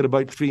month, get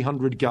about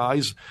 300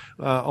 guys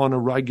on a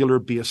regular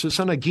basis.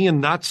 And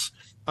again, that's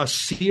a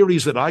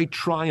series that I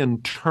try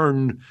and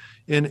turn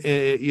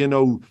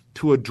in,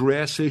 to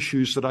address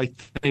issues that I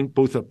think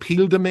both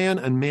appeal to men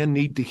and men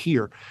need to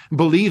hear.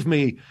 Believe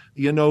me,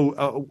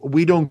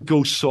 we don't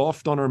go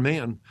soft on our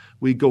men.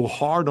 We go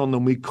hard on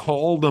them. We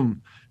call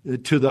them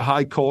to the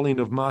high calling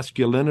of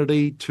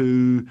masculinity,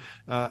 to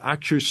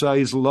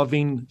exercise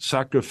loving,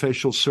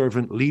 sacrificial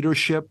servant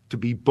leadership, to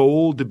be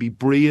bold, to be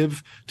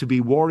brave, to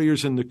be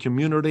warriors in the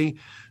community,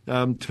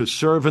 to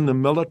serve in the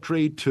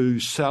military, to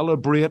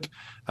celebrate,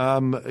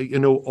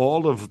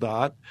 all of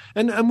that.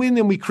 And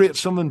then we create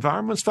some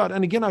environments for that.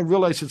 And again, I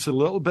realize it's a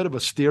little bit of a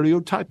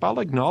stereotype. I'll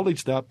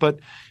acknowledge that. But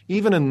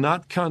even in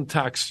that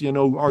context,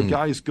 our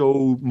guys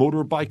go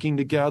motorbiking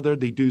together.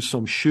 They do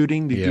some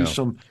shooting. They do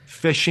some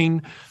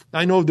fishing.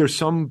 I know there's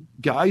some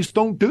guys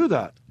don't do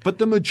that, but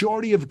the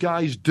majority of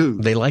guys do.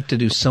 They like to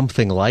do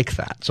something like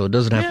that, so it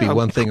doesn't have to be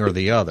one thing or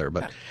the other.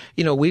 But,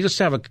 we just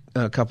have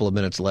a couple of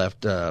minutes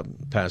left,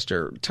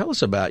 Pastor. Tell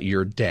us about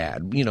your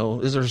dad.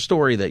 Is there a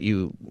story that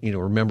you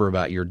remember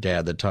about your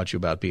dad that taught you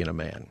about being a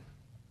man?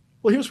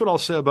 Well, here's what I'll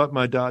say about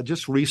my dad.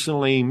 Just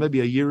recently, maybe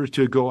a year or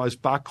two ago, I was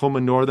back home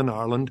in Northern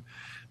Ireland.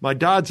 My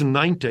dad's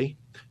 90.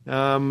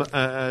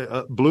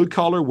 A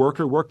blue-collar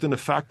worker, worked in a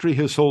factory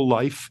his whole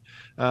life.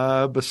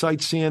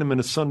 Besides seeing him in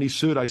a Sunday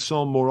suit, I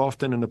saw him more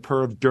often in a pair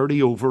of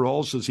dirty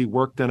overalls as he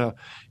worked in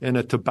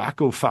a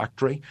tobacco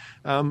factory.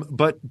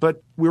 But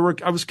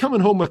I was coming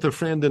home with a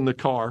friend in the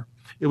car.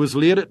 It was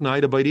late at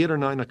night, about 8 or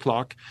 9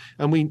 o'clock,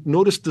 and we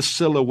noticed the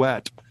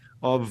silhouette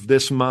of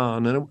this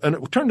man. And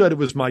it turned out it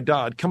was my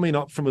dad coming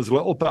up from his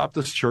little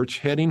Baptist church,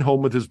 heading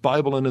home with his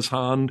Bible in his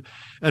hand.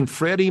 And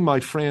Freddie,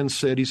 my friend,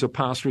 said, he's a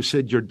pastor,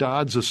 said, "Your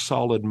dad's a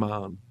solid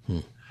man."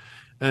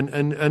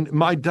 And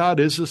my dad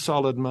is a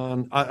solid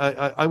man.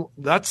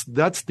 That's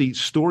the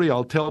story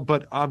I'll tell.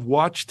 But I've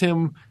watched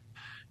him,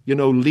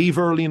 leave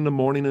early in the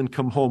morning and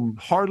come home,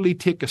 hardly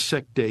take a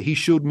sick day. He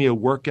showed me a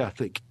work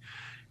ethic.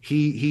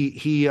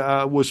 He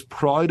was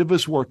proud of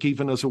his work,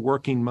 even as a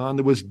working man.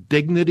 There was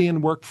dignity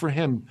in work for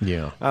him.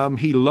 Yeah.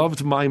 He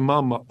loved my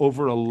mum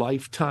over a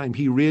lifetime.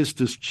 He raised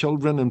his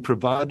children and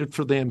provided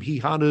for them. He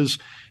had us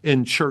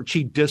in church.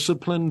 He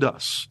disciplined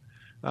us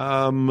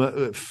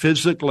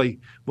physically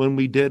when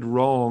we did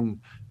wrong.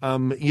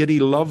 Yet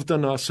he loved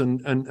on us.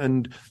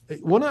 And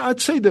when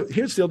I'd say that,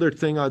 here's the other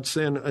thing I'd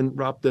say and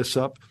wrap this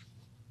up.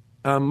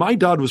 My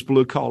dad was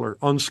blue collar,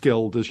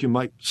 unskilled, as you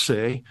might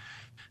say.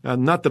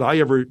 Not that I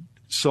ever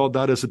saw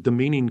that as a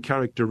demeaning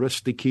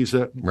characteristic. He's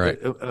right.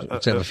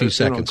 Let's have a few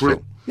seconds.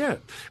 Yeah.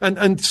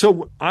 And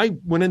so I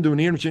went into an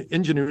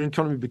engineering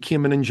academy,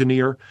 became an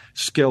engineer,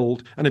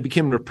 skilled, and I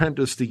became an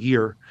apprentice the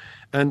year.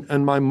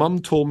 And my mum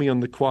told me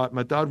on the quiet,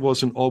 my dad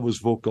wasn't always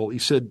vocal.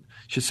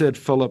 She said,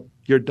 "Philip,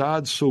 your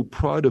dad's so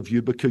proud of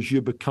you because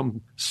you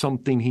become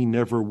something he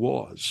never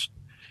was."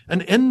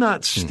 And in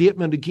that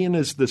statement, again,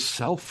 is the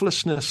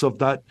selflessness of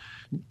that,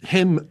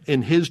 him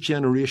in his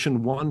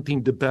generation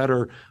wanting to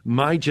better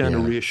my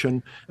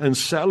generation and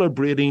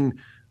celebrating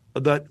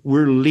that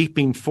we're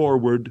leaping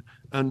forward.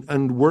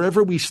 And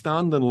wherever we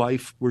stand in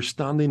life, we're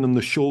standing on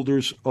the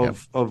shoulders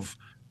of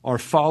our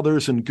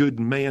fathers and good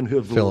men who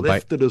have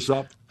lifted us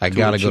up. I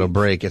got to go to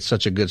break. It's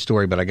such a good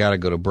story, but I got to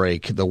go to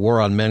break. The War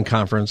on Men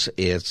Conference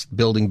is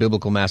building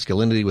biblical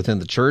masculinity within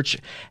the church,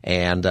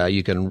 and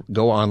you can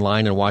go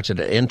online and watch it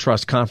at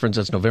Entrust Conference.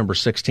 It's November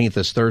 16th.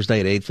 It's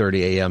Thursday at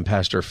 8:30 a.m.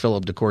 Pastor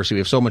Philip DeCourcy. We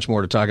have so much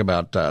more to talk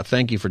about.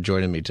 Thank you for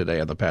joining me today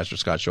on the Pastor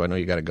Scott Show. I know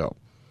you got to go.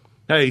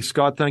 Hey,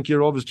 Scott, thank you.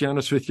 You're always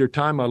generous with your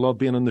time. I love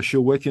being on the show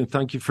with you, and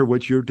thank you for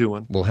what you're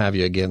doing. We'll have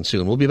you again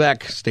soon. We'll be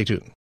back. Stay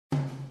tuned.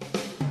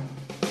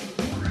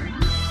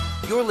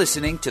 You're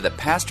listening to the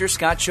Pastor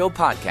Scott Show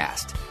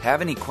podcast.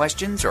 Have any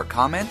questions or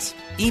comments?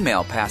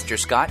 Email Pastor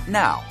Scott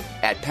now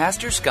at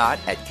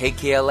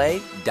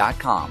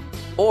pastorscott@kkla.com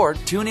or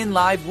tune in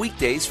live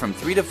weekdays from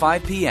 3 to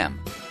 5 p.m.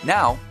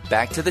 Now,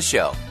 back to the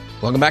show.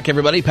 Welcome back,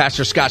 everybody.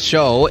 Pastor Scott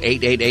Show,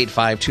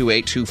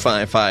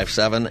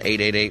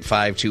 888-528-2557,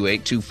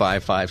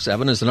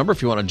 888-528-2557 is the number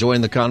if you want to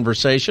join the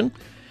conversation,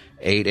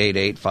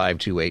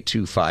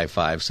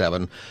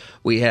 888-528-2557.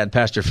 We had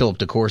Pastor Philip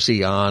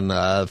DeCourcy on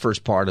the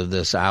first part of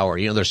this hour.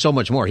 There's so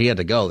much more. He had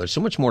to go. There's so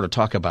much more to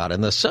talk about.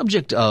 And the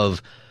subject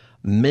of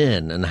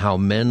men and how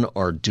men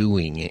are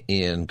doing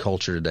in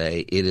culture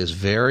today, it is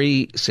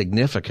very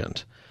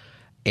significant.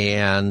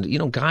 And,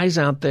 guys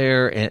out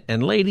there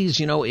and ladies,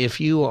 if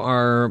you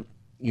are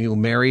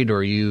married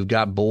or you've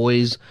got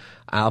boys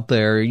out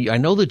there, I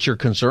know that you're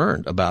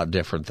concerned about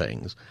different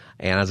things.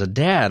 And as a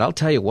dad, I'll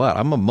tell you what,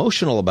 I'm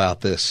emotional about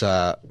this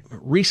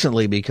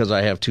recently because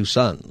I have two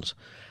sons.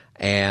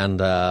 And,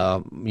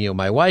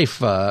 my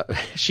wife,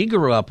 she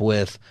grew up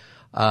with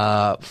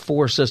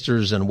 4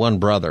 sisters and 1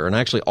 brother. And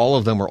actually all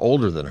of them were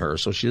older than her,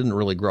 so she didn't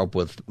really grow up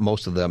with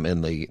most of them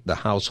in the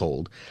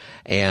household.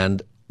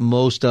 And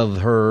most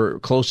of her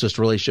closest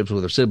relationships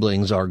with her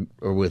siblings are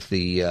with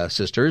the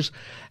sisters.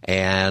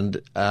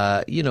 And,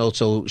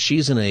 so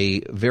she's in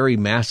a very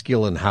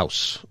masculine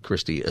house,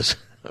 Christy is.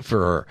 For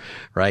her,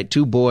 right?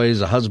 2 boys,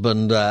 a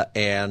husband,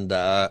 and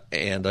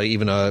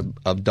even a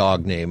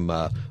dog named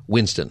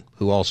Winston,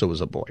 who also was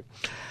a boy.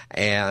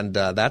 And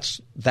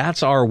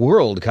that's our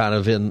world kind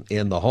of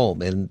in the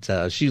home.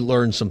 And she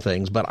learned some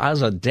things. But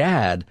as a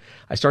dad,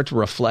 I start to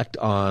reflect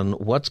on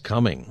what's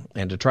coming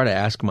and to try to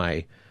ask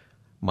my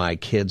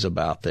kids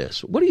about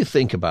this. What do you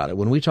think about it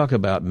when we talk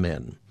about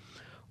men?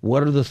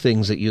 What are the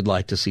things that you'd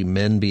like to see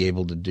men be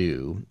able to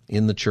do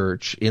in the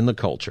church, in the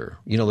culture?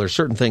 You know, there's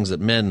certain things that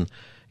men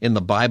in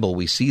the Bible,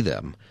 we see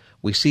them.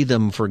 We see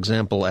them, for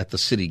example, at the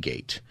city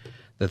gate,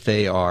 that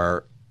they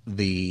are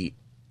the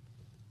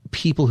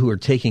people who are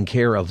taking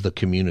care of the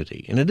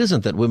community. And it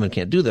isn't that women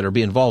can't do that or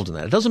be involved in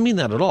that. It doesn't mean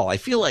that at all. I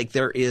feel like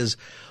there is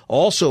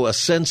also a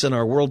sense in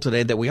our world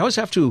today that we always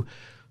have to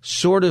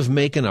sort of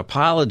make an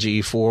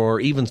apology for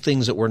even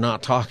things that we're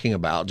not talking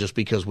about just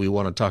because we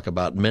want to talk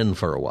about men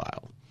for a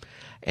while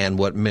and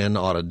what men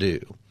ought to do.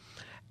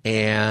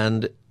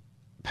 And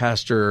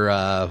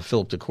Pastor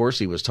Philip de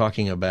Courcy was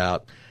talking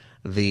about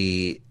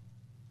the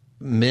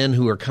men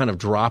who are kind of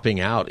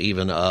dropping out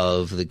even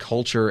of the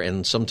culture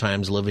and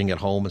sometimes living at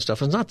home and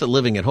stuff. It's not that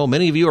living at home.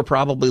 Many of you are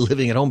probably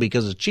living at home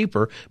because it's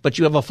cheaper, but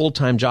you have a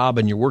full-time job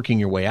and you're working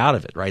your way out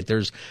of it, right?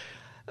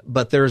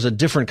 But there's a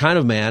different kind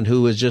of man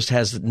who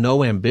has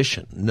no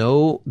ambition,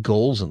 no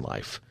goals in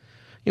life.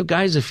 You know,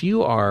 guys, if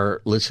you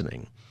are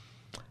listening,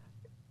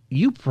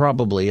 you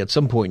probably at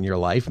some point in your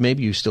life,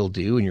 maybe you still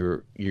do,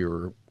 and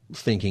you're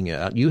thinking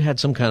you had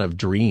some kind of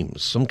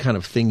dreams, some kind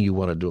of thing you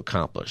wanted to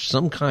accomplish,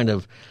 some kind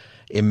of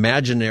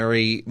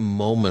imaginary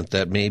moment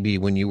that maybe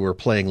when you were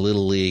playing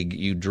Little League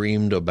you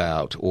dreamed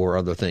about, or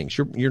other things.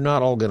 You're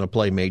not all going to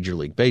play Major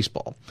League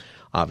Baseball,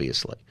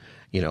 obviously.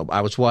 You know,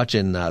 I was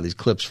watching these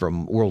clips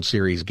from World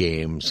Series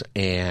games,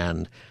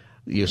 and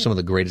some of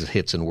the greatest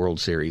hits in World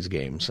Series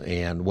games.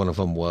 And one of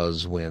them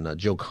was when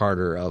Joe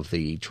Carter of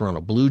the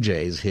Toronto Blue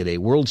Jays hit a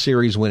World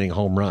Series winning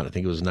home run. I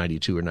think it was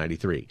 92 or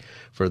 93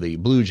 for the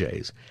Blue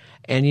Jays.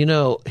 And,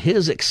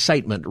 his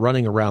excitement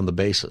running around the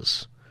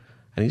bases,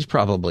 and he's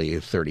probably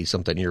a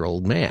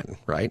 30-something-year-old man,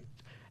 right?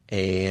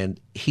 And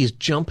he's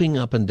jumping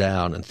up and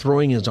down and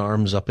throwing his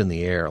arms up in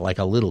the air like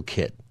a little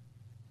kid.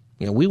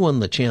 We won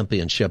the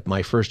championship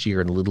my first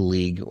year in Little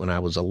League when I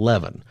was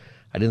 11.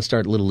 I didn't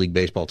start Little League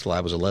Baseball till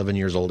I was 11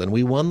 years old, and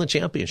we won the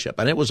championship.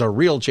 And it was a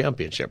real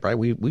championship, right?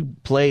 We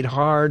played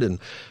hard, and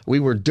we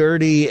were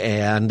dirty,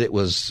 and it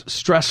was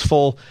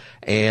stressful,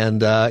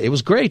 and it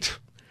was great.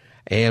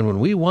 And when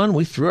we won,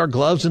 we threw our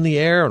gloves in the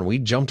air, and we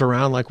jumped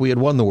around like we had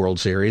won the World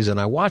Series. And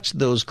I watched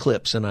those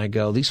clips, and I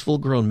go, these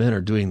full-grown men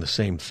are doing the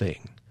same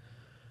thing.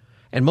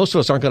 And most of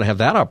us aren't going to have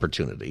that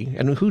opportunity.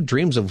 And who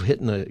dreams of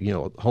hitting a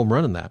home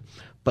run in that?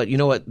 But you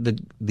know what?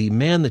 The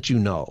man that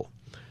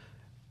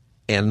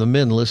and the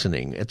men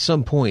listening, at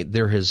some point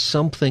there is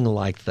something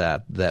like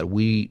that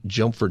we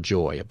jump for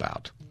joy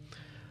about.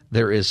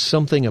 There is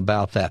something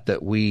about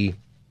that we,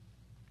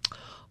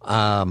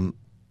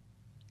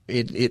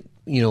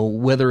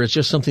 whether it's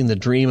just something to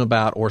dream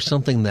about or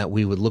something that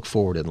we would look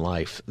forward in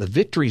life. The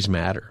victories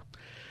matter.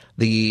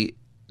 The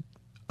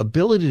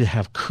ability to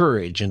have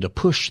courage and to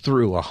push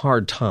through a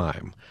hard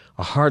time,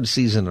 a hard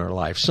season in our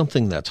life,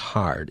 something that's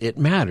hard, it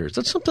matters.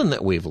 That's something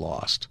that we've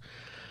lost.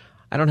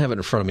 I don't have it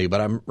in front of me, but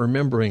I'm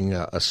remembering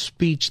a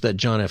speech that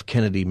John F.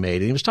 Kennedy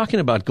made. And he was talking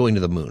about going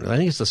to the moon. And I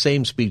think it's the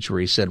same speech where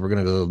he said, we're going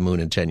to go to the moon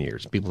in 10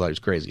 years. People thought he was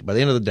crazy. By the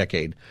end of the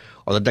decade,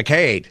 or the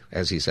decade,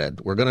 as he said,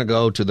 we're going to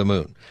go to the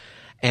moon.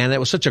 And that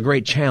was such a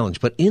great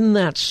challenge. But in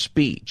that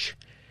speech,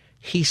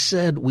 he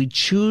said, we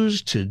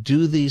choose to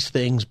do these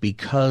things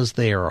because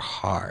they are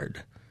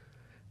hard.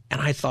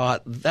 And I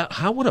thought,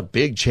 what a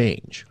big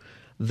change.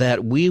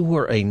 That we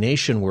were a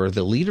nation where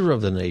the leader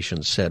of the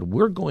nation said,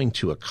 we're going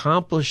to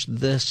accomplish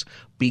this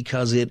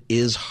because it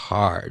is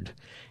hard.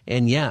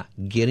 And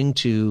getting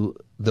to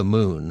the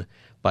moon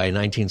by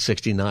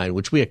 1969,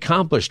 which we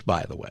accomplished,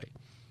 by the way.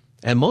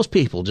 And most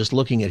people, just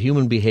looking at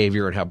human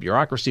behavior and how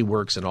bureaucracy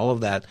works and all of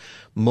that,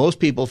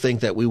 most people think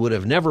that we would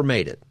have never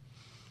made it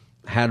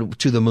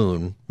to the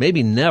moon,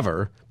 maybe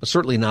never, but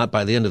certainly not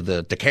by the end of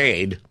the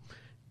decade,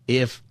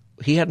 if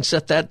he hadn't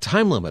set that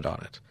time limit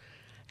on it.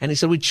 And he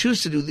said, we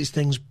choose to do these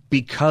things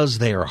because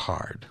they are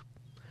hard.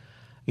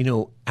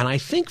 And I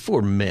think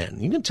for men,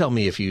 you can tell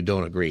me if you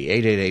don't agree,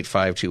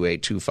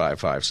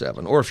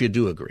 888-528-2557, or if you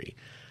do agree,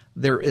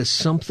 there is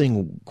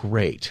something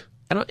great.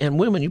 And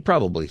women, you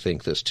probably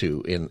think this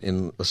too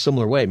in a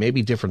similar way,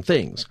 maybe different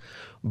things.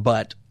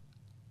 But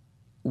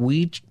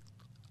we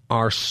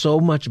are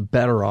so much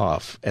better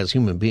off as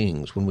human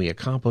beings when we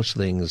accomplish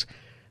things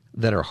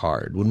that are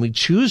hard, when we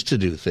choose to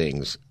do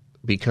things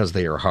because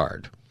they are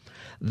hard.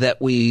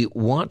 That we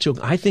want to,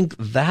 I think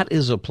that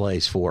is a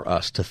place for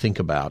us to think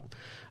about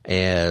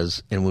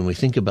and when we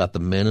think about the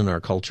men in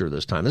our culture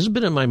this time. This has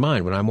been in my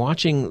mind when I'm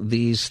watching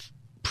these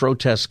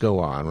protests go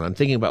on, when I'm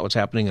thinking about what's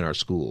happening in our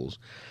schools.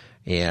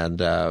 And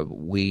I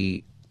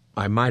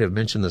might have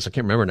mentioned this, I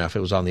can't remember now if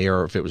it was on the air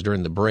or if it was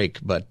during the break,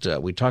 but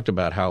we talked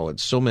about how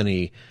it's so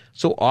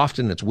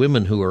often it's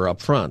women who are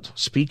up front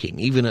speaking,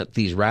 even at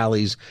these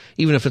rallies,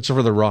 even if it's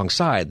over the wrong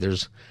side.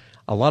 There's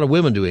a lot of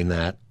women doing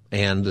that.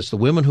 And it's the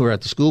women who are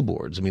at the school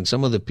boards. I mean,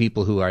 some of the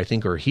people who I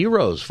think are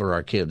heroes for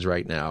our kids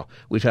right now,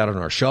 we've had on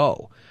our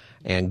show.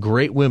 And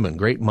great women,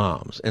 great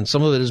moms. And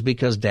some of it is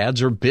because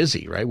dads are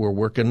busy, right? We're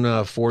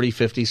working 40,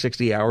 50,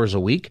 60 hours a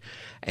week.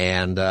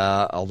 And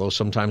although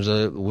sometimes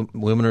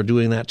women are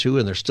doing that too,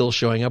 and they're still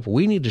showing up,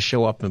 we need to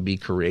show up and be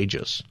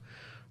courageous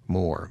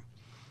more.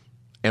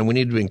 And we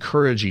need to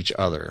encourage each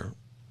other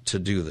to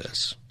do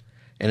this.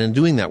 And in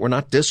doing that, we're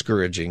not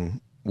discouraging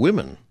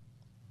women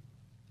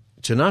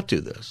to not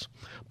do this.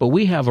 But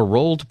we have a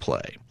role to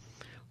play.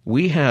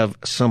 We have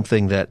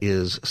something that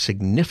is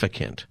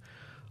significant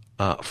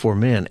for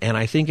men, and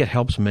I think it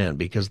helps men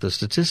because the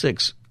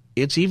statistics,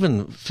 it's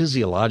even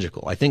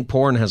physiological. I think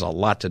porn has a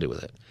lot to do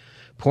with it.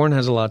 Porn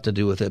has a lot to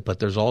do with it, but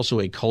there's also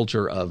a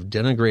culture of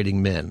denigrating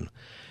men.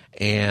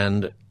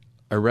 And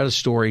I read a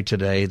story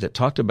today that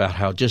talked about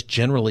how, just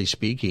generally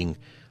speaking,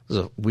 this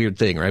is a weird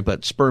thing, right?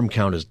 But sperm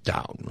count is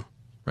down,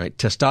 right?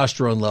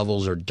 Testosterone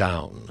levels are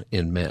down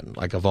in men,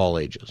 like of all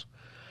ages.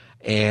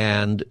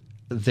 And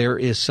there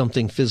is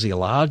something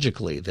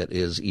physiologically that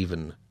is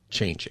even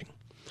changing,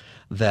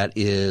 that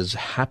is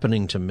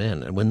happening to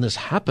men. And when this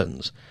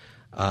happens,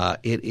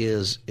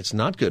 it's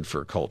not good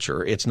for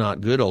culture. It's not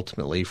good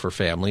ultimately for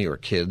family or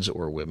kids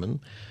or women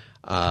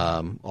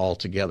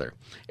altogether.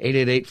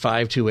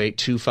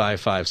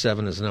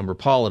 888-528-2557 is the number.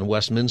 Paul in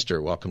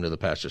Westminster, welcome to the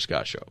Pastor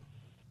Scott Show.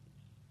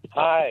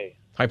 Hi.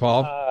 Hi,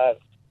 Paul.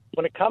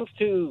 When it comes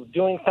to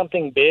doing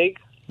something big,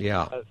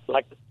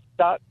 like the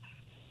shot,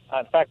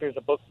 in fact, there's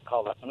a book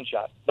called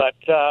Moonshot. But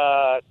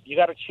you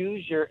got to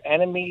choose your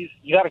enemies.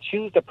 You got to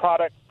choose the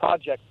project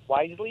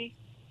wisely,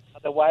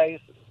 otherwise,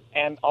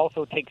 and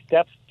also take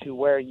steps to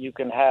where you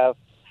can have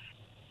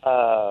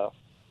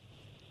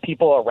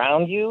people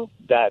around you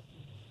that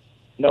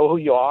know who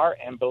you are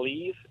and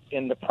believe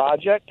in the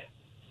project,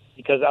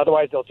 because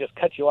otherwise they'll just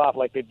cut you off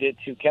like they did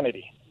to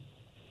Kennedy.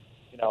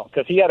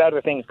 Because he had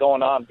other things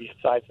going on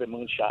besides the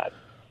moonshot.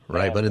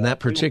 Right, but in that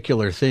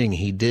particular thing,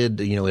 he did,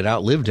 it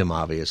outlived him,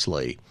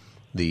 obviously,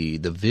 the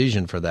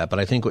vision for that. But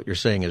I think what you're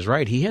saying is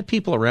right. He had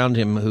people around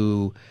him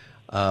who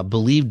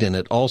believed in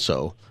it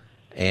also,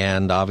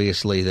 and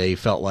obviously they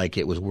felt like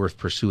it was worth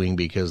pursuing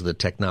because the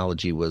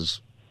technology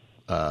was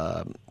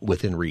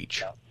within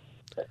reach.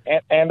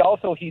 And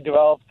also he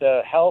developed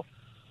a health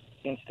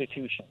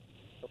institution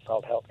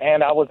called Health,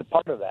 and I was a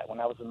part of that when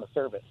I was in the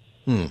service.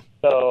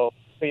 So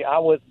I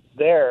was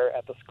there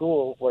at the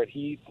school where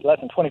less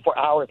than 24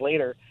 hours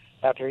later,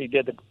 after he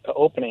did the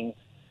opening,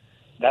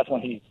 that's when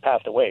he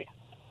passed away.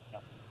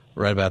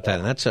 Right about that,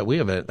 and that's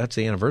that's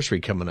the anniversary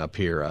coming up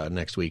here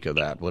next week of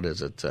that. What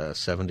is it?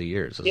 70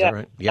 years? Is that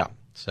right? Yeah,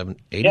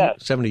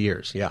 70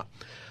 years. Yeah.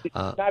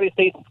 United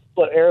States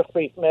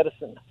Aerospace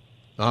Medicine.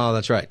 Oh,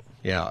 that's right.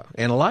 Yeah,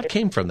 and a lot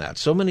came from that.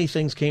 So many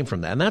things came from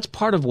that, and that's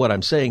part of what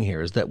I'm saying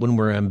here is that when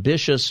we're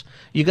ambitious,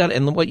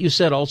 and what you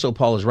said also,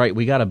 Paul, is right.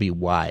 We got to be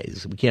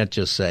wise. We can't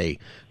just say,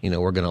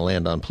 we're going to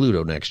land on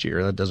Pluto next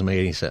year. That doesn't make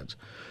any sense.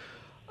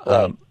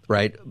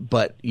 Right?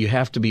 But you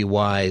have to be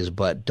wise,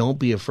 but don't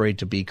be afraid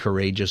to be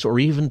courageous or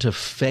even to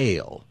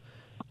fail,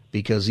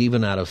 because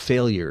even out of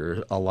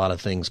failure, a lot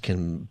of things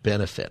can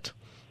benefit,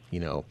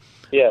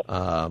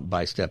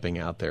 by stepping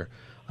out there.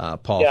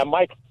 Paul? Yeah,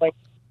 Mike,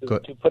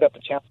 to put up a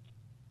challenge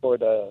for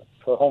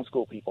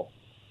homeschool people.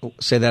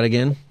 Say that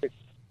again?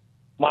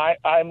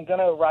 I'm going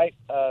to write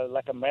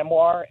like a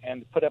memoir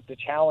and put up the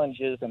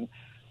challenges and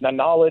the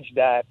knowledge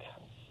that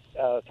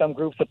some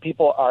groups of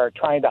people are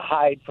trying to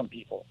hide from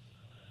people.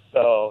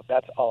 So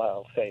that's all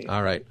I'll say.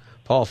 All right.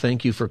 Paul,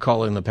 thank you for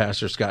calling the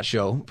Pastor Scott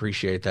Show.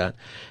 Appreciate that.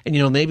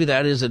 And, maybe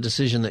that is a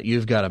decision that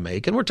you've got to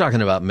make. And we're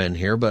talking about men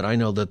here, but I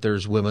know that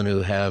there's women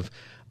who have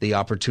the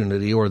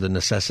opportunity or the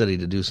necessity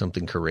to do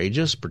something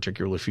courageous,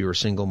 particularly if you're a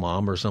single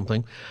mom or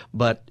something.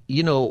 But,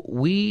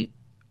 we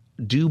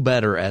do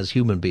better as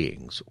human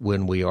beings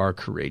when we are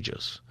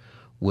courageous,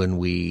 when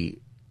we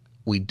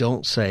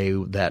don't say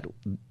that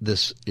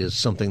this is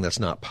something that's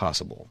not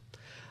possible,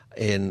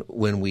 and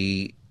when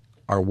we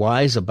are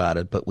wise about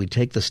it, but we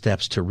take the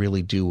steps to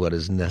really do what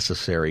is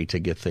necessary to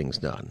get things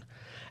done.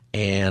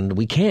 And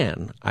we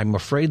can. I'm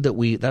afraid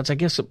that that's, I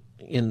guess,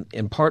 in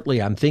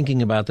partly I'm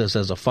thinking about this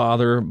as a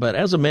father, but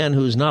as a man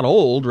who's not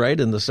old, right,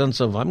 in the sense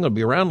of I'm going to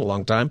be around a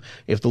long time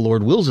if the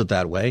Lord wills it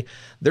that way.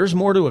 There's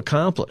more to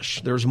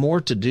accomplish. There's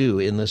more to do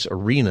in this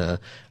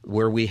arena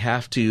where we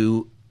have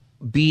to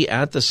be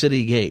at the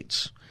city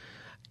gates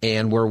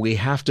and where we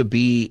have to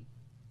be.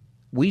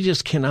 We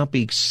just cannot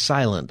be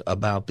silent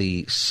about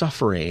the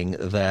suffering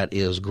that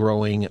is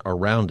growing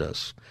around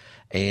us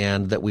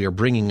and that we are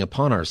bringing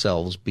upon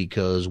ourselves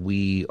because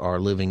we are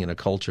living in a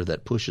culture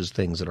that pushes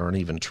things that aren't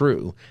even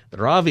true, that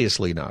are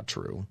obviously not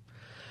true.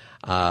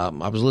 I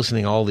was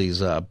listening to all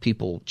these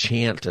people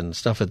chant and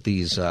stuff at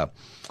these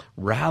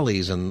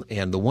rallies, and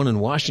the one in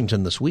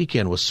Washington this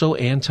weekend was so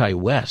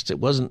anti-West. It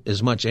wasn't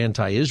as much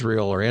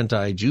anti-Israel or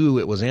anti-Jew.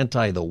 It was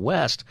anti-the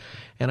West.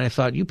 And I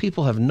thought, you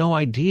people have no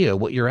idea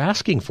what you're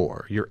asking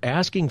for. You're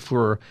asking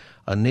for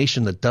a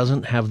nation that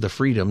doesn't have the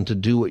freedom to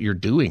do what you're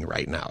doing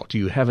right now. Do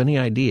you have any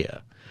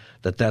idea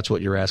that that's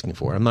what you're asking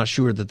for? I'm not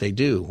sure that they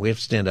do. We have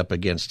to stand up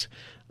against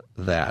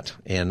that.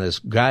 And as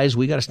guys,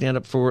 we got to stand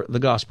up for the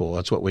gospel.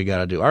 That's what we got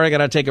to do. All right, got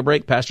to take a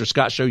break. Pastor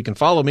Scott Show. You can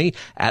follow me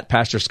at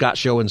Pastor Scott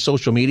Show in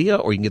social media,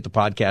 or you can get the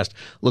podcast.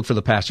 Look for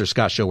the Pastor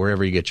Scott Show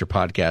wherever you get your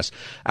podcasts.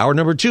 Hour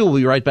number 2. We'll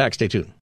be right back. Stay tuned.